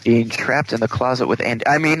 Being trapped in the closet with Andy.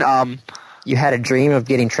 I mean, You had a dream of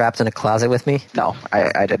getting trapped in a closet with me? No,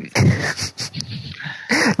 I didn't.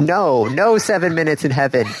 No 7 minutes in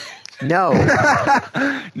heaven. No.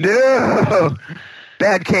 No.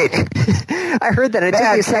 Bad Kate. I heard that. It took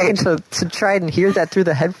me a second to try and hear that through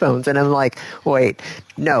the headphones, and I'm like, wait,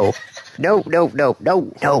 no. No.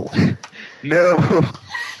 No.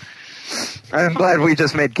 I'm glad we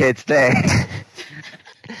just made Kate's day.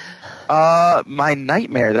 My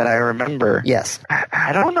nightmare that I remember. Yes.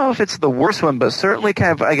 I don't know if it's the worst one, but certainly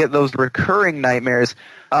kind of I get those recurring nightmares.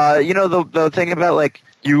 You know the thing about like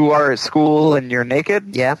you are at school and you're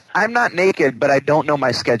naked? Yeah. I'm not naked, but I don't know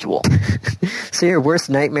my schedule. So your worst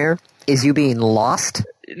nightmare is you being lost?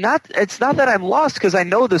 It's not that I'm lost because I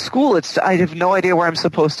know the school. I have no idea where I'm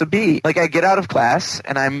supposed to be. Like I get out of class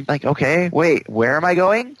and I'm like, okay, wait, where am I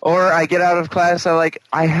going? Or I get out of class,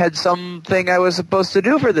 I had something I was supposed to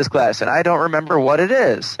do for this class and I don't remember what it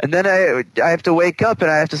is. And then I have to wake up and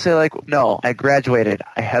I have to say like, no, I graduated.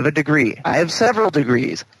 I have a degree. I have several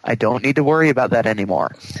degrees. I don't need to worry about that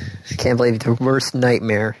anymore. Can't believe the worst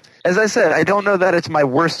nightmare. As I said, I don't know that it's my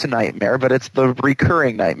worst nightmare, but it's the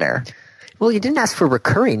recurring nightmare. Well, you didn't ask for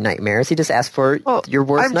recurring nightmares. You just asked for your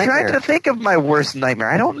worst nightmare. I'm trying to think of my worst nightmare.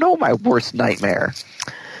 I don't know my worst nightmare.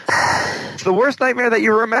 It's the worst nightmare that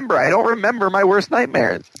you remember. I don't remember my worst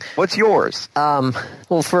nightmare. What's yours?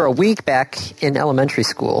 Well, for a week back in elementary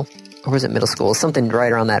school, or was it middle school? Something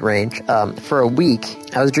right around that range. For a week,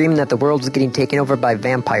 I was dreaming that the world was getting taken over by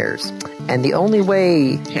vampires. And the only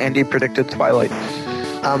way... Andy predicted Twilight.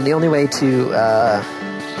 The only way to...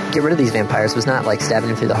 get rid of these vampires was not like stabbing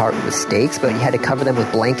them through the heart with stakes, but you had to cover them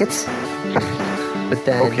with blankets. But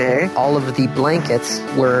then all of the blankets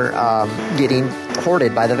were getting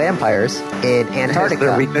hoarded by the vampires in Antarctica.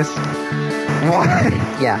 Their weakness? Why?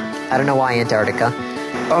 Yeah, I don't know why Antarctica.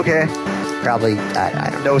 Okay. Probably, I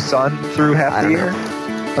don't know. No sun through half the year?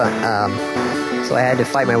 But, so I had to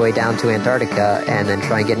fight my way down to Antarctica and then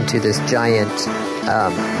try and get into this giant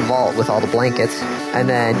vault with all the blankets. And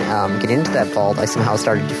then getting into that vault, I somehow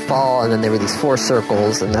started to fall, and then there were these 4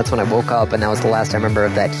 circles, and that's when I woke up, and that was the last I remember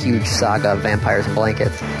of that huge saga of vampires and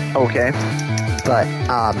blankets. Okay. But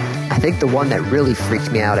I think the one that really freaked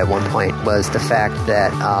me out at one point was the fact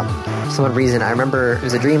that for some reason, I remember it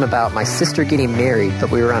was a dream about my sister getting married,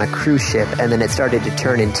 but we were on a cruise ship, and then it started to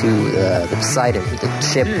turn into the Poseidon. The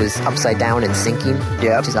ship was upside down and sinking,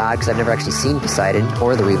 which is odd because I've never actually seen Poseidon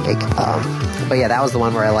or the remake. But yeah, that was the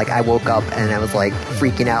one where I woke up and I was like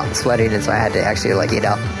freaking out and sweating, and so I had to actually like get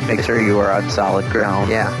up, make sure you were on solid ground.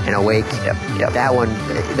 Yeah, and awake. Yep.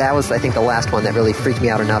 That was I think the last one that really freaked me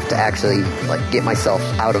out enough to actually like get myself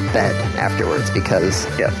out of bed afterwards because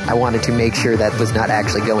I wanted to make sure that was not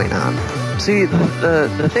actually going on. See,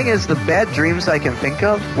 the thing is, the bad dreams I can think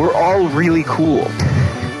of were all really cool.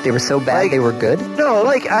 They were so bad they were good? No,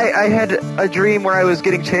 I had a dream where I was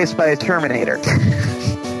getting chased by a Terminator.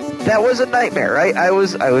 That was a nightmare, right? I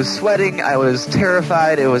was sweating, I was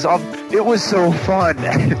terrified, it was so fun.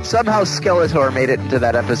 Somehow Skeletor made it into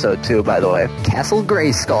that episode too, by the way. Castle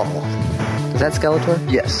Grayskull. Was that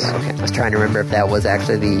Skeletor? Yes. Okay. I was trying to remember if that was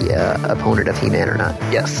actually the opponent of He-Man or not.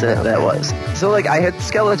 Yes, that was. So, I had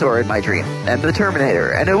Skeletor in my dream, and the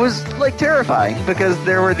Terminator, and it was, terrifying, because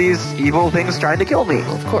there were these evil things trying to kill me.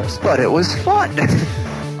 Well, of course. But it was fun.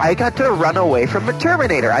 I got to run away from a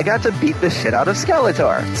Terminator. I got to beat the shit out of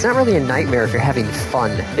Skeletor. It's not really a nightmare if you're having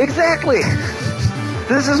fun. Exactly!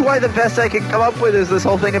 This is why the best I can come up with is this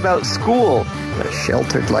whole thing about school. What a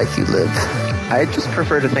sheltered life you live. I just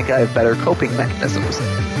prefer to think I have better coping mechanisms.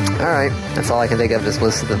 Alright, that's all I can think of is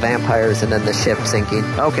list of the vampires and then the ship sinking.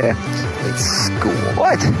 Okay. It's school.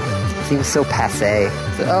 What? It seems so passé.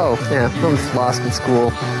 So, I was lost in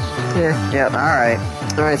school. Yeah, alright.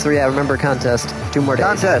 Alright, so remember contest. 2 more days.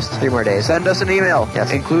 Contest. 3 more days. Send us an email.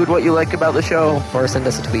 Yes. Include what you like about the show. Or send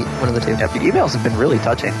us a tweet. One of the 2. Yeah, the emails have been really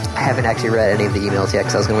touching. I haven't actually read any of the emails yet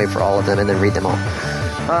because I was going to wait for all of them and then read them all.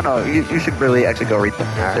 Oh, no, you should really actually go read them.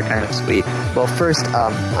 Right. They're kind of sweet. Well, first,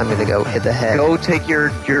 I'm going to go hit the head. Go take your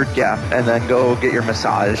and then go get your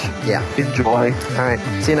massage. Yeah. Enjoy. All right.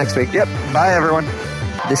 See you next week. Yep. Bye, everyone.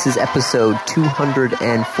 This is episode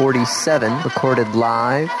 247, recorded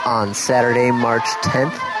live on Saturday, March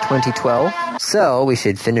 10th, 2012. So, we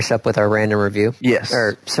should finish up with our random review. Yes.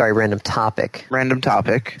 Random topic. Random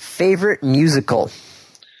topic. Favorite musical?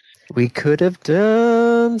 We could have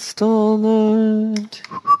danced all night.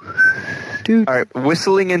 Dude. All right,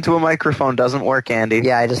 whistling into a microphone doesn't work, Andy.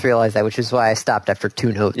 Yeah, I just realized that, which is why I stopped after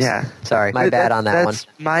 2 notes. Yeah. Sorry, my bad on that one. That's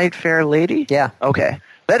My Fair Lady? Yeah. Okay.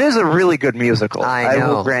 That is a really good musical. I know. I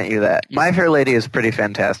will grant you that. My Fair Lady is pretty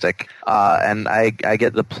fantastic, and I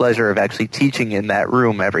get the pleasure of actually teaching in that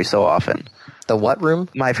room every so often. The what room?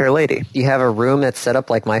 My Fair Lady. You have a room that's set up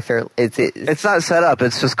like My Fair... It's not set up.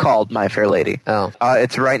 It's just called My Fair Lady. Oh.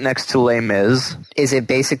 It's right next to Les Mis. Is it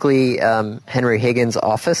basically Henry Higgins'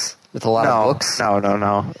 office with a lot of books?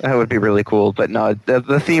 No. That would be really cool. But no,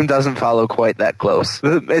 the theme doesn't follow quite that close.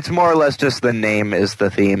 It's more or less just the name is the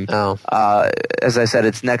theme. Oh. As I said,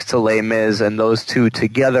 it's next to Les Mis, and those two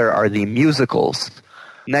together are the musicals.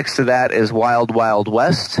 Next to that is Wild Wild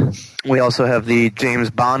West. We also have the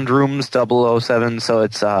James Bond rooms, 007, so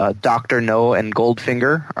it's Dr. No and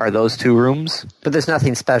Goldfinger are those two rooms. But there's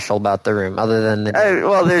nothing special about the room other than the...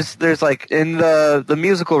 Well, there's like, in the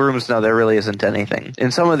musical rooms, no, there really isn't anything.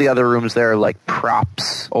 In some of the other rooms, there are like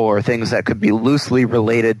props or things that could be loosely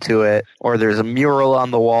related to it, or there's a mural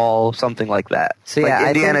on the wall, something like that. So, like yeah,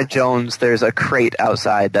 Indiana Jones, there's a crate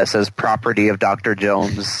outside that says property of Dr.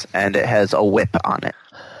 Jones, and it has a whip on it.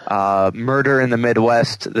 Murder in the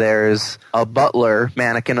Midwest, there's a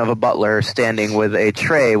mannequin of a butler standing with a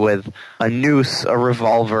tray with a noose, a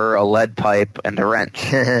revolver, a lead pipe, and a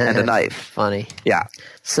wrench, and a knife. Funny. Yeah.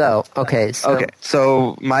 So, okay.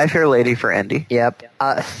 So My Fair Lady for Andy. Yep.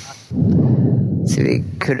 I'm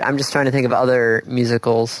just trying to think of other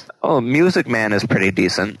musicals. Oh, Music Man is pretty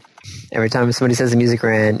decent. Every time somebody says a music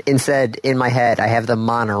ran, instead, in my head, I have the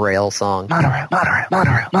Monorail song. Monorail.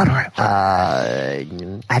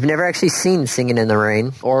 I've never actually seen Singing in the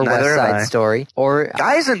Rain or Neither West have Side I. Story or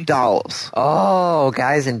Guys and Dolls. Oh,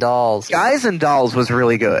 Guys and Dolls. Guys and Dolls was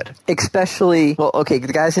really good. Especially,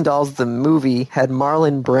 the Guys and Dolls, the movie, had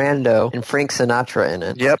Marlon Brando and Frank Sinatra in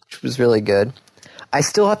it. Yep. Which was really good. I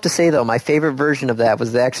still have to say, though, my favorite version of that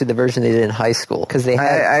was actually the version they did in high school. Because they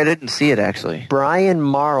had... I didn't see it, actually. Brian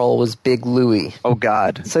Marl was Big Louie. Oh,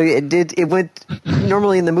 God. So it went...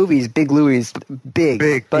 Normally in the movies, Big Louie's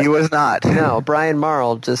big. But he was not. No, Brian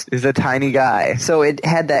Marl just... He's a tiny guy. So it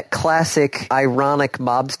had that classic, ironic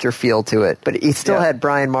mobster feel to it. But it still had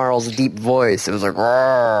Brian Marl's deep voice. It was like...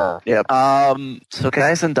 Rawr. Yep. So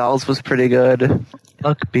Guys and Dolls was pretty good.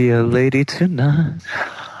 Luck be a lady tonight.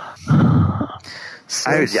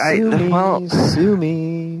 Sue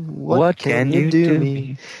me. What can you do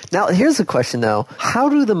me? Now, here's a question, though. How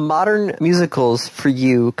do the modern musicals for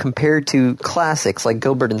you compare to classics like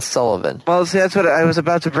Gilbert and Sullivan? Well, see, that's what I was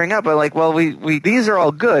about to bring up. I'm like, well, we these are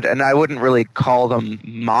all good, and I wouldn't really call them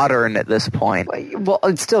modern at this point. Well,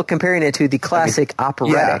 it's still comparing it to the classic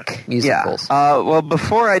operatic musicals. Yeah. Well,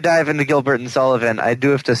 before I dive into Gilbert and Sullivan, I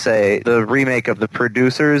do have to say the remake of The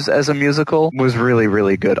Producers as a musical was really,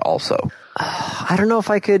 really good also. I don't know if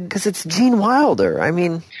I could, because it's Gene Wilder. I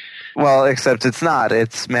mean... Well, except it's not.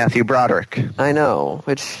 It's Matthew Broderick. I know,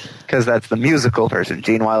 which... Because that's the musical version.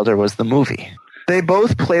 Gene Wilder was the movie. They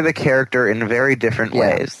both play the character in very different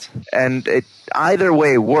ways. And either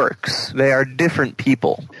way works. They are different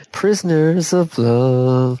people. Prisoners of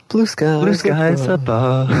love, blue skies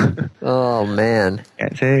above. Oh, man.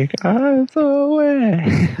 Can't take us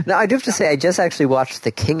away. Now, I do have to say, I just actually watched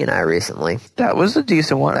The King and I recently. That was a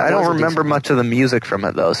decent one. I don't remember much of the music from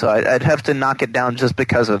it, though, so I'd have to knock it down just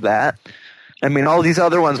because of that. I mean, all these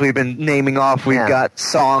other ones we've been naming off, we've got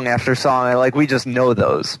song after song. We just know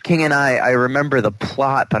those. King and I remember the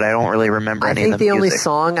plot, but I don't really remember any of the music. I think the only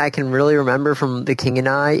song I can really remember from The King and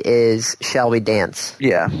I is Shall We Dance?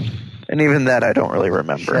 Yeah. And even that I don't really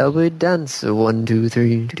remember. Shall we dance? 1, 2,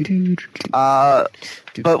 3.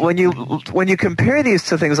 But when you compare these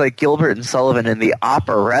to things like Gilbert and Sullivan and the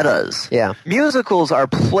operettas, musicals are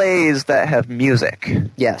plays that have music.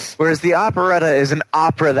 Yes. Whereas the operetta is an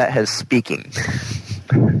opera that has speaking.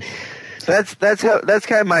 That's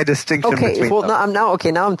kind of my distinction between them. Now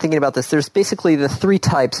I'm thinking about this. There's basically the three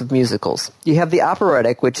types of musicals. You have the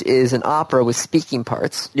operatic, which is an opera with speaking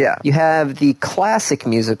parts. Yeah. You have the classic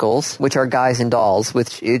musicals, which are Guys and Dolls,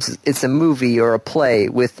 which it's a movie or a play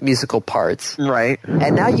with musical parts. Right.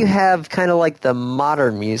 And now you have kind of like the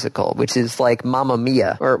modern musical, which is like Mamma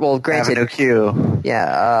Mia, granted, Avenue Q.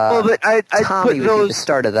 Yeah. But I'd Tommy put would those be the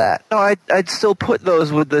start of that. No, I'd still put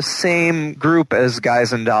those with the same group as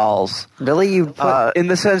Guys and Dolls. Really? In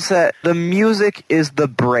the sense that the music is the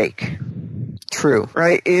break. True.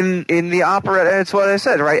 Right? In the operetta, that's what I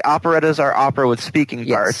said, right? Operettas are opera with speaking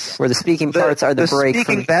parts. Where the speaking parts are the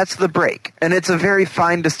break. That's the break. And it's a very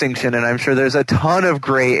fine distinction, and I'm sure there's a ton of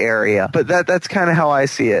gray area. But that's kind of how I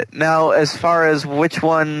see it. Now, as far as which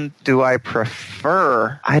one do I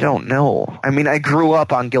prefer, I don't know. I mean, I grew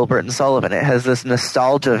up on Gilbert and Sullivan. It has this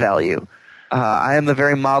nostalgia value. I am the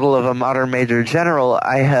very model of a modern major general.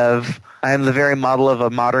 I am the very model of a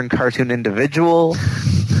modern cartoon individual.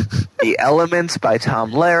 The Elements by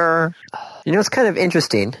Tom Lehrer. You know, it's kind of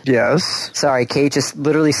interesting. Yes. Sorry, Kate just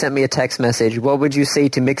literally sent me a text message. What would you say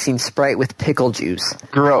to mixing Sprite with pickle juice?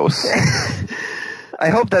 Gross. I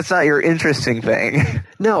hope that's not your interesting thing.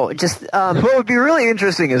 No, just... What would be really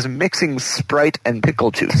interesting is mixing Sprite and pickle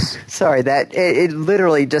juice. Sorry, that it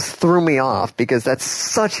literally just threw me off because that's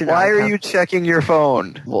such an... Why are you checking your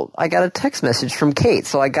phone? Well, I got a text message from Kate,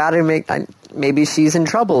 so I got to make... maybe she's in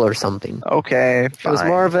trouble or something. Okay, fine. It was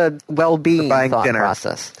more of a well-being thought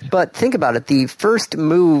process. But think about it. The first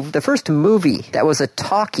movie that was a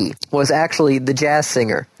talkie was actually The Jazz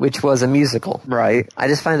Singer, which was a musical. Right. I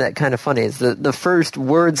just find that kind of funny. Is the first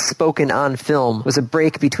words spoken on film was a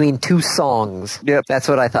break between two songs. Yep. That's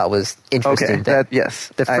what I thought was interesting. Okay, yes.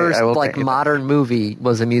 The first modern movie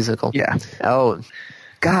was a musical. Yeah. Oh.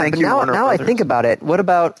 God, Thank but you, now Warner I Brothers. think about it, what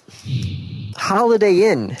about...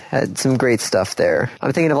 Holiday Inn had some great stuff there.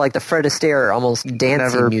 I'm thinking of like the Fred Astaire almost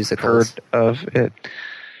dancing Never musicals. heard of it.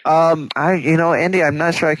 Andy, I'm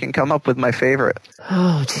not sure I can come up with my favorite.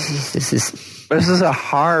 Oh, jeez, This is a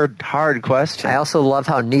hard question. I also love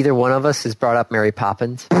how neither one of us has brought up Mary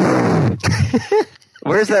Poppins.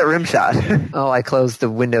 Where's that rim shot? Oh, I closed the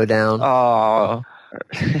window down. Oh,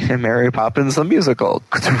 Mary Poppins the musical.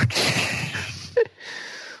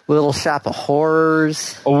 Little Shop of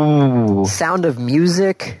Horrors. Ooh. Sound of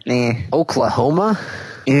Music. Oklahoma.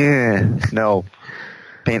 Yeah. No.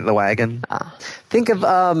 Paint the Wagon. Think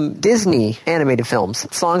of Disney animated films.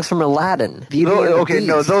 Songs from Aladdin. Beauty and the Beast.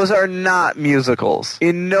 No, those are not musicals.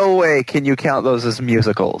 In no way can you count those as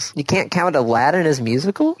musicals. You can't count Aladdin as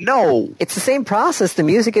musical? No. It's the same process. The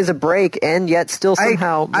music is a break, and yet still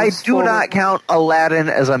somehow... I do not count Aladdin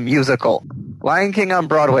as a musical. Lion King on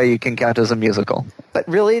Broadway you can count as a musical. But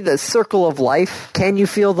really, the Circle of Life, Can You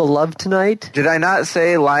Feel the Love Tonight? Did I not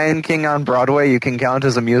say Lion King on Broadway you can count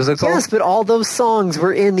as a musical? Yes, but all those songs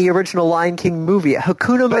were in the original Lion King movie.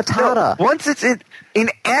 Hakuna Matata. No, once it's in an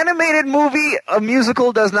animated movie, a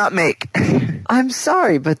musical does not make. I'm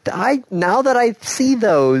sorry, but now that I see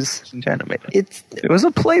those... It's animated. It was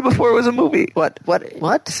a play before it was a movie. What?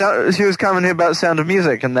 She was commenting about Sound of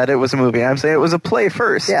Music and that it was a movie. I'm saying it was a play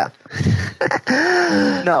first. Yeah.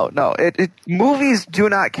 No. Movies do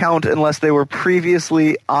not count unless they were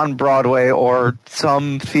previously on Broadway or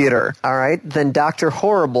some theater. All right, then Dr.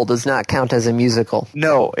 Horrible does not count as a musical.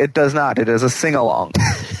 No, it does not. It is a sing-along.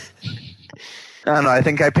 I don't know. I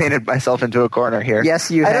think I painted myself into a corner here. Yes,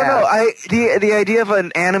 you have. I don't know. The idea of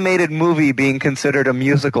an animated movie being considered a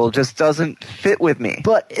musical just doesn't fit with me.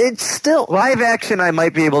 But it's still... Live action I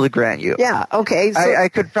might be able to grant you. Yeah, okay. So... I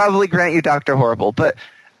could probably grant you Dr. Horrible, but...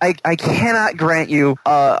 I cannot grant you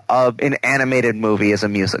an animated movie as a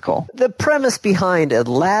musical. The premise behind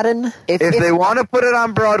Aladdin... If they want to put it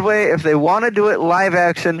on Broadway, if they want to do it live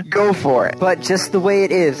action, go for it. But just the way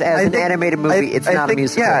it is, as an animated movie, it's not a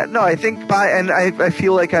musical. Yeah, no, I think I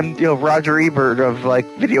feel like I'm Roger Ebert of like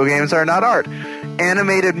video games are not art.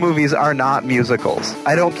 Animated movies are not musicals.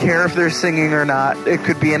 I don't care if they're singing or not. It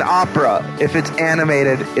could be an opera. If it's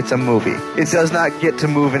animated, it's a movie. It does not get to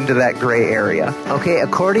move into that gray area. Okay,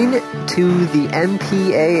 according to the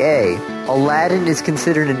MPAA, Aladdin is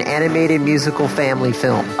considered an animated musical family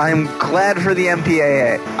film. I'm glad for the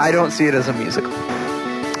MPAA. I don't see it as a musical.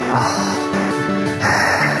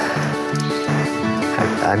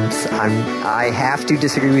 I have to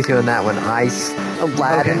disagree with you on that one.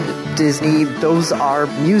 Aladdin, okay. Disney, those are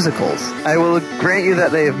musicals. I will grant you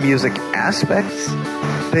that they have music aspects.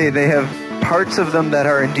 They have parts of them that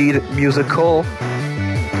are indeed musical.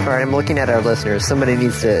 All right, I'm looking at our listeners. Somebody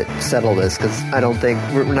needs to settle this because I don't think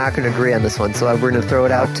we're not going to agree on this one. So we're going to throw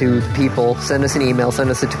it out to people. Send us an email. Send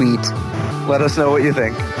us a tweet. Let us know what you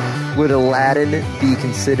think. Would Aladdin be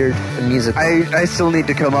considered a musical? I still need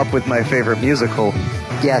to come up with my favorite musical.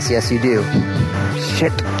 Yes, you do.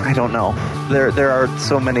 Shit, I don't know. There are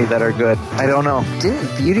so many that are good. I don't know.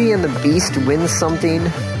 Didn't Beauty and the Beast win something,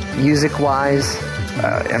 music-wise?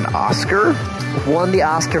 An Oscar? Won the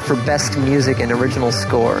Oscar for Best Music and Original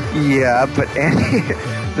Score. Yeah, but Andy,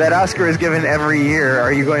 that Oscar is given every year.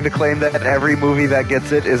 Are you going to claim that every movie that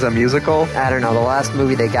gets it is a musical? I don't know. The last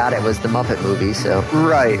movie they got it was the Muppet movie, so...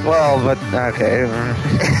 Right. Well, but... Okay.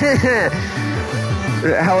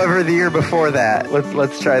 However, the year before that.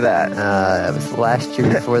 Let's try that. It was the last year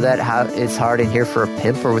before that. It's Hard in Here for a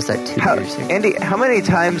Pimp, or was that 2 years ago? Andy, how many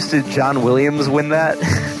times did John Williams win that?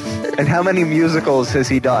 And how many musicals has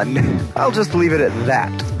he done? I'll just leave it at that.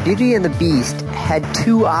 Beauty and the Beast had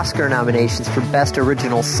 2 Oscar nominations for Best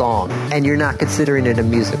Original Song, and you're not considering it a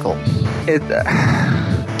musical.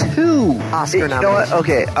 2! Oscar You know what? nominations.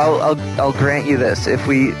 Okay, I'll grant you this. If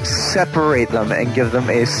we separate them and give them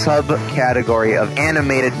a subcategory of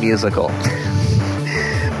animated musical.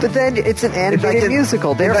 But then it's an animated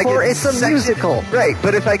musical, if I therefore can it's a section- musical. Right,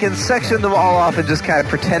 but if I can section them all off and just kind of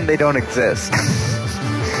pretend they don't exist.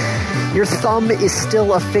 Your thumb is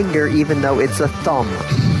still a finger even though it's a thumb.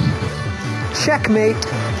 Checkmate.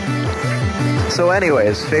 So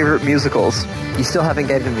anyways, favorite musicals. You still haven't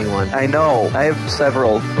given me one. I know. I have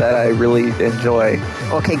several that I really enjoy.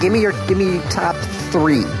 Okay, give me top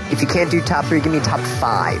 3. If you can't do top 3, give me top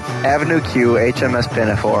 5. Avenue Q, HMS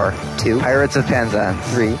Pinafore. 2. Pirates of Penzance.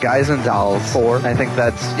 3. Guys and Dolls. 4. I think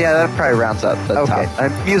that probably rounds up the Okay.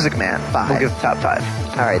 top. Music Man. 5. We'll give top 5.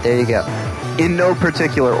 All right, there you go. In no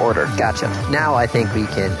particular order. Gotcha. Now I think we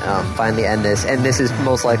can finally end this, and this is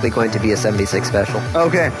most likely going to be a 76 special.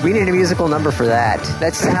 Okay. We need a musical number for that.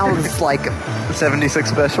 That sounds like... 76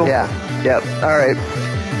 special? Yeah. Yep. All right.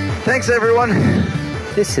 Thanks, everyone.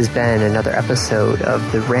 This has been another episode of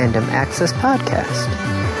the Random Access Podcast.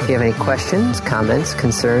 If you have any questions, comments,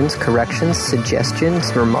 concerns, corrections,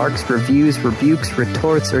 suggestions, remarks, reviews, rebukes,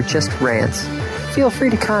 retorts, or just rants, feel free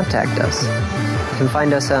to contact us. You can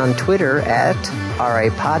find us on Twitter at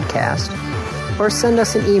RAPodcast, or send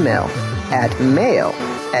us an email at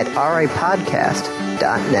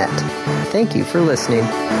mail@rapodcast.net. Thank you for listening.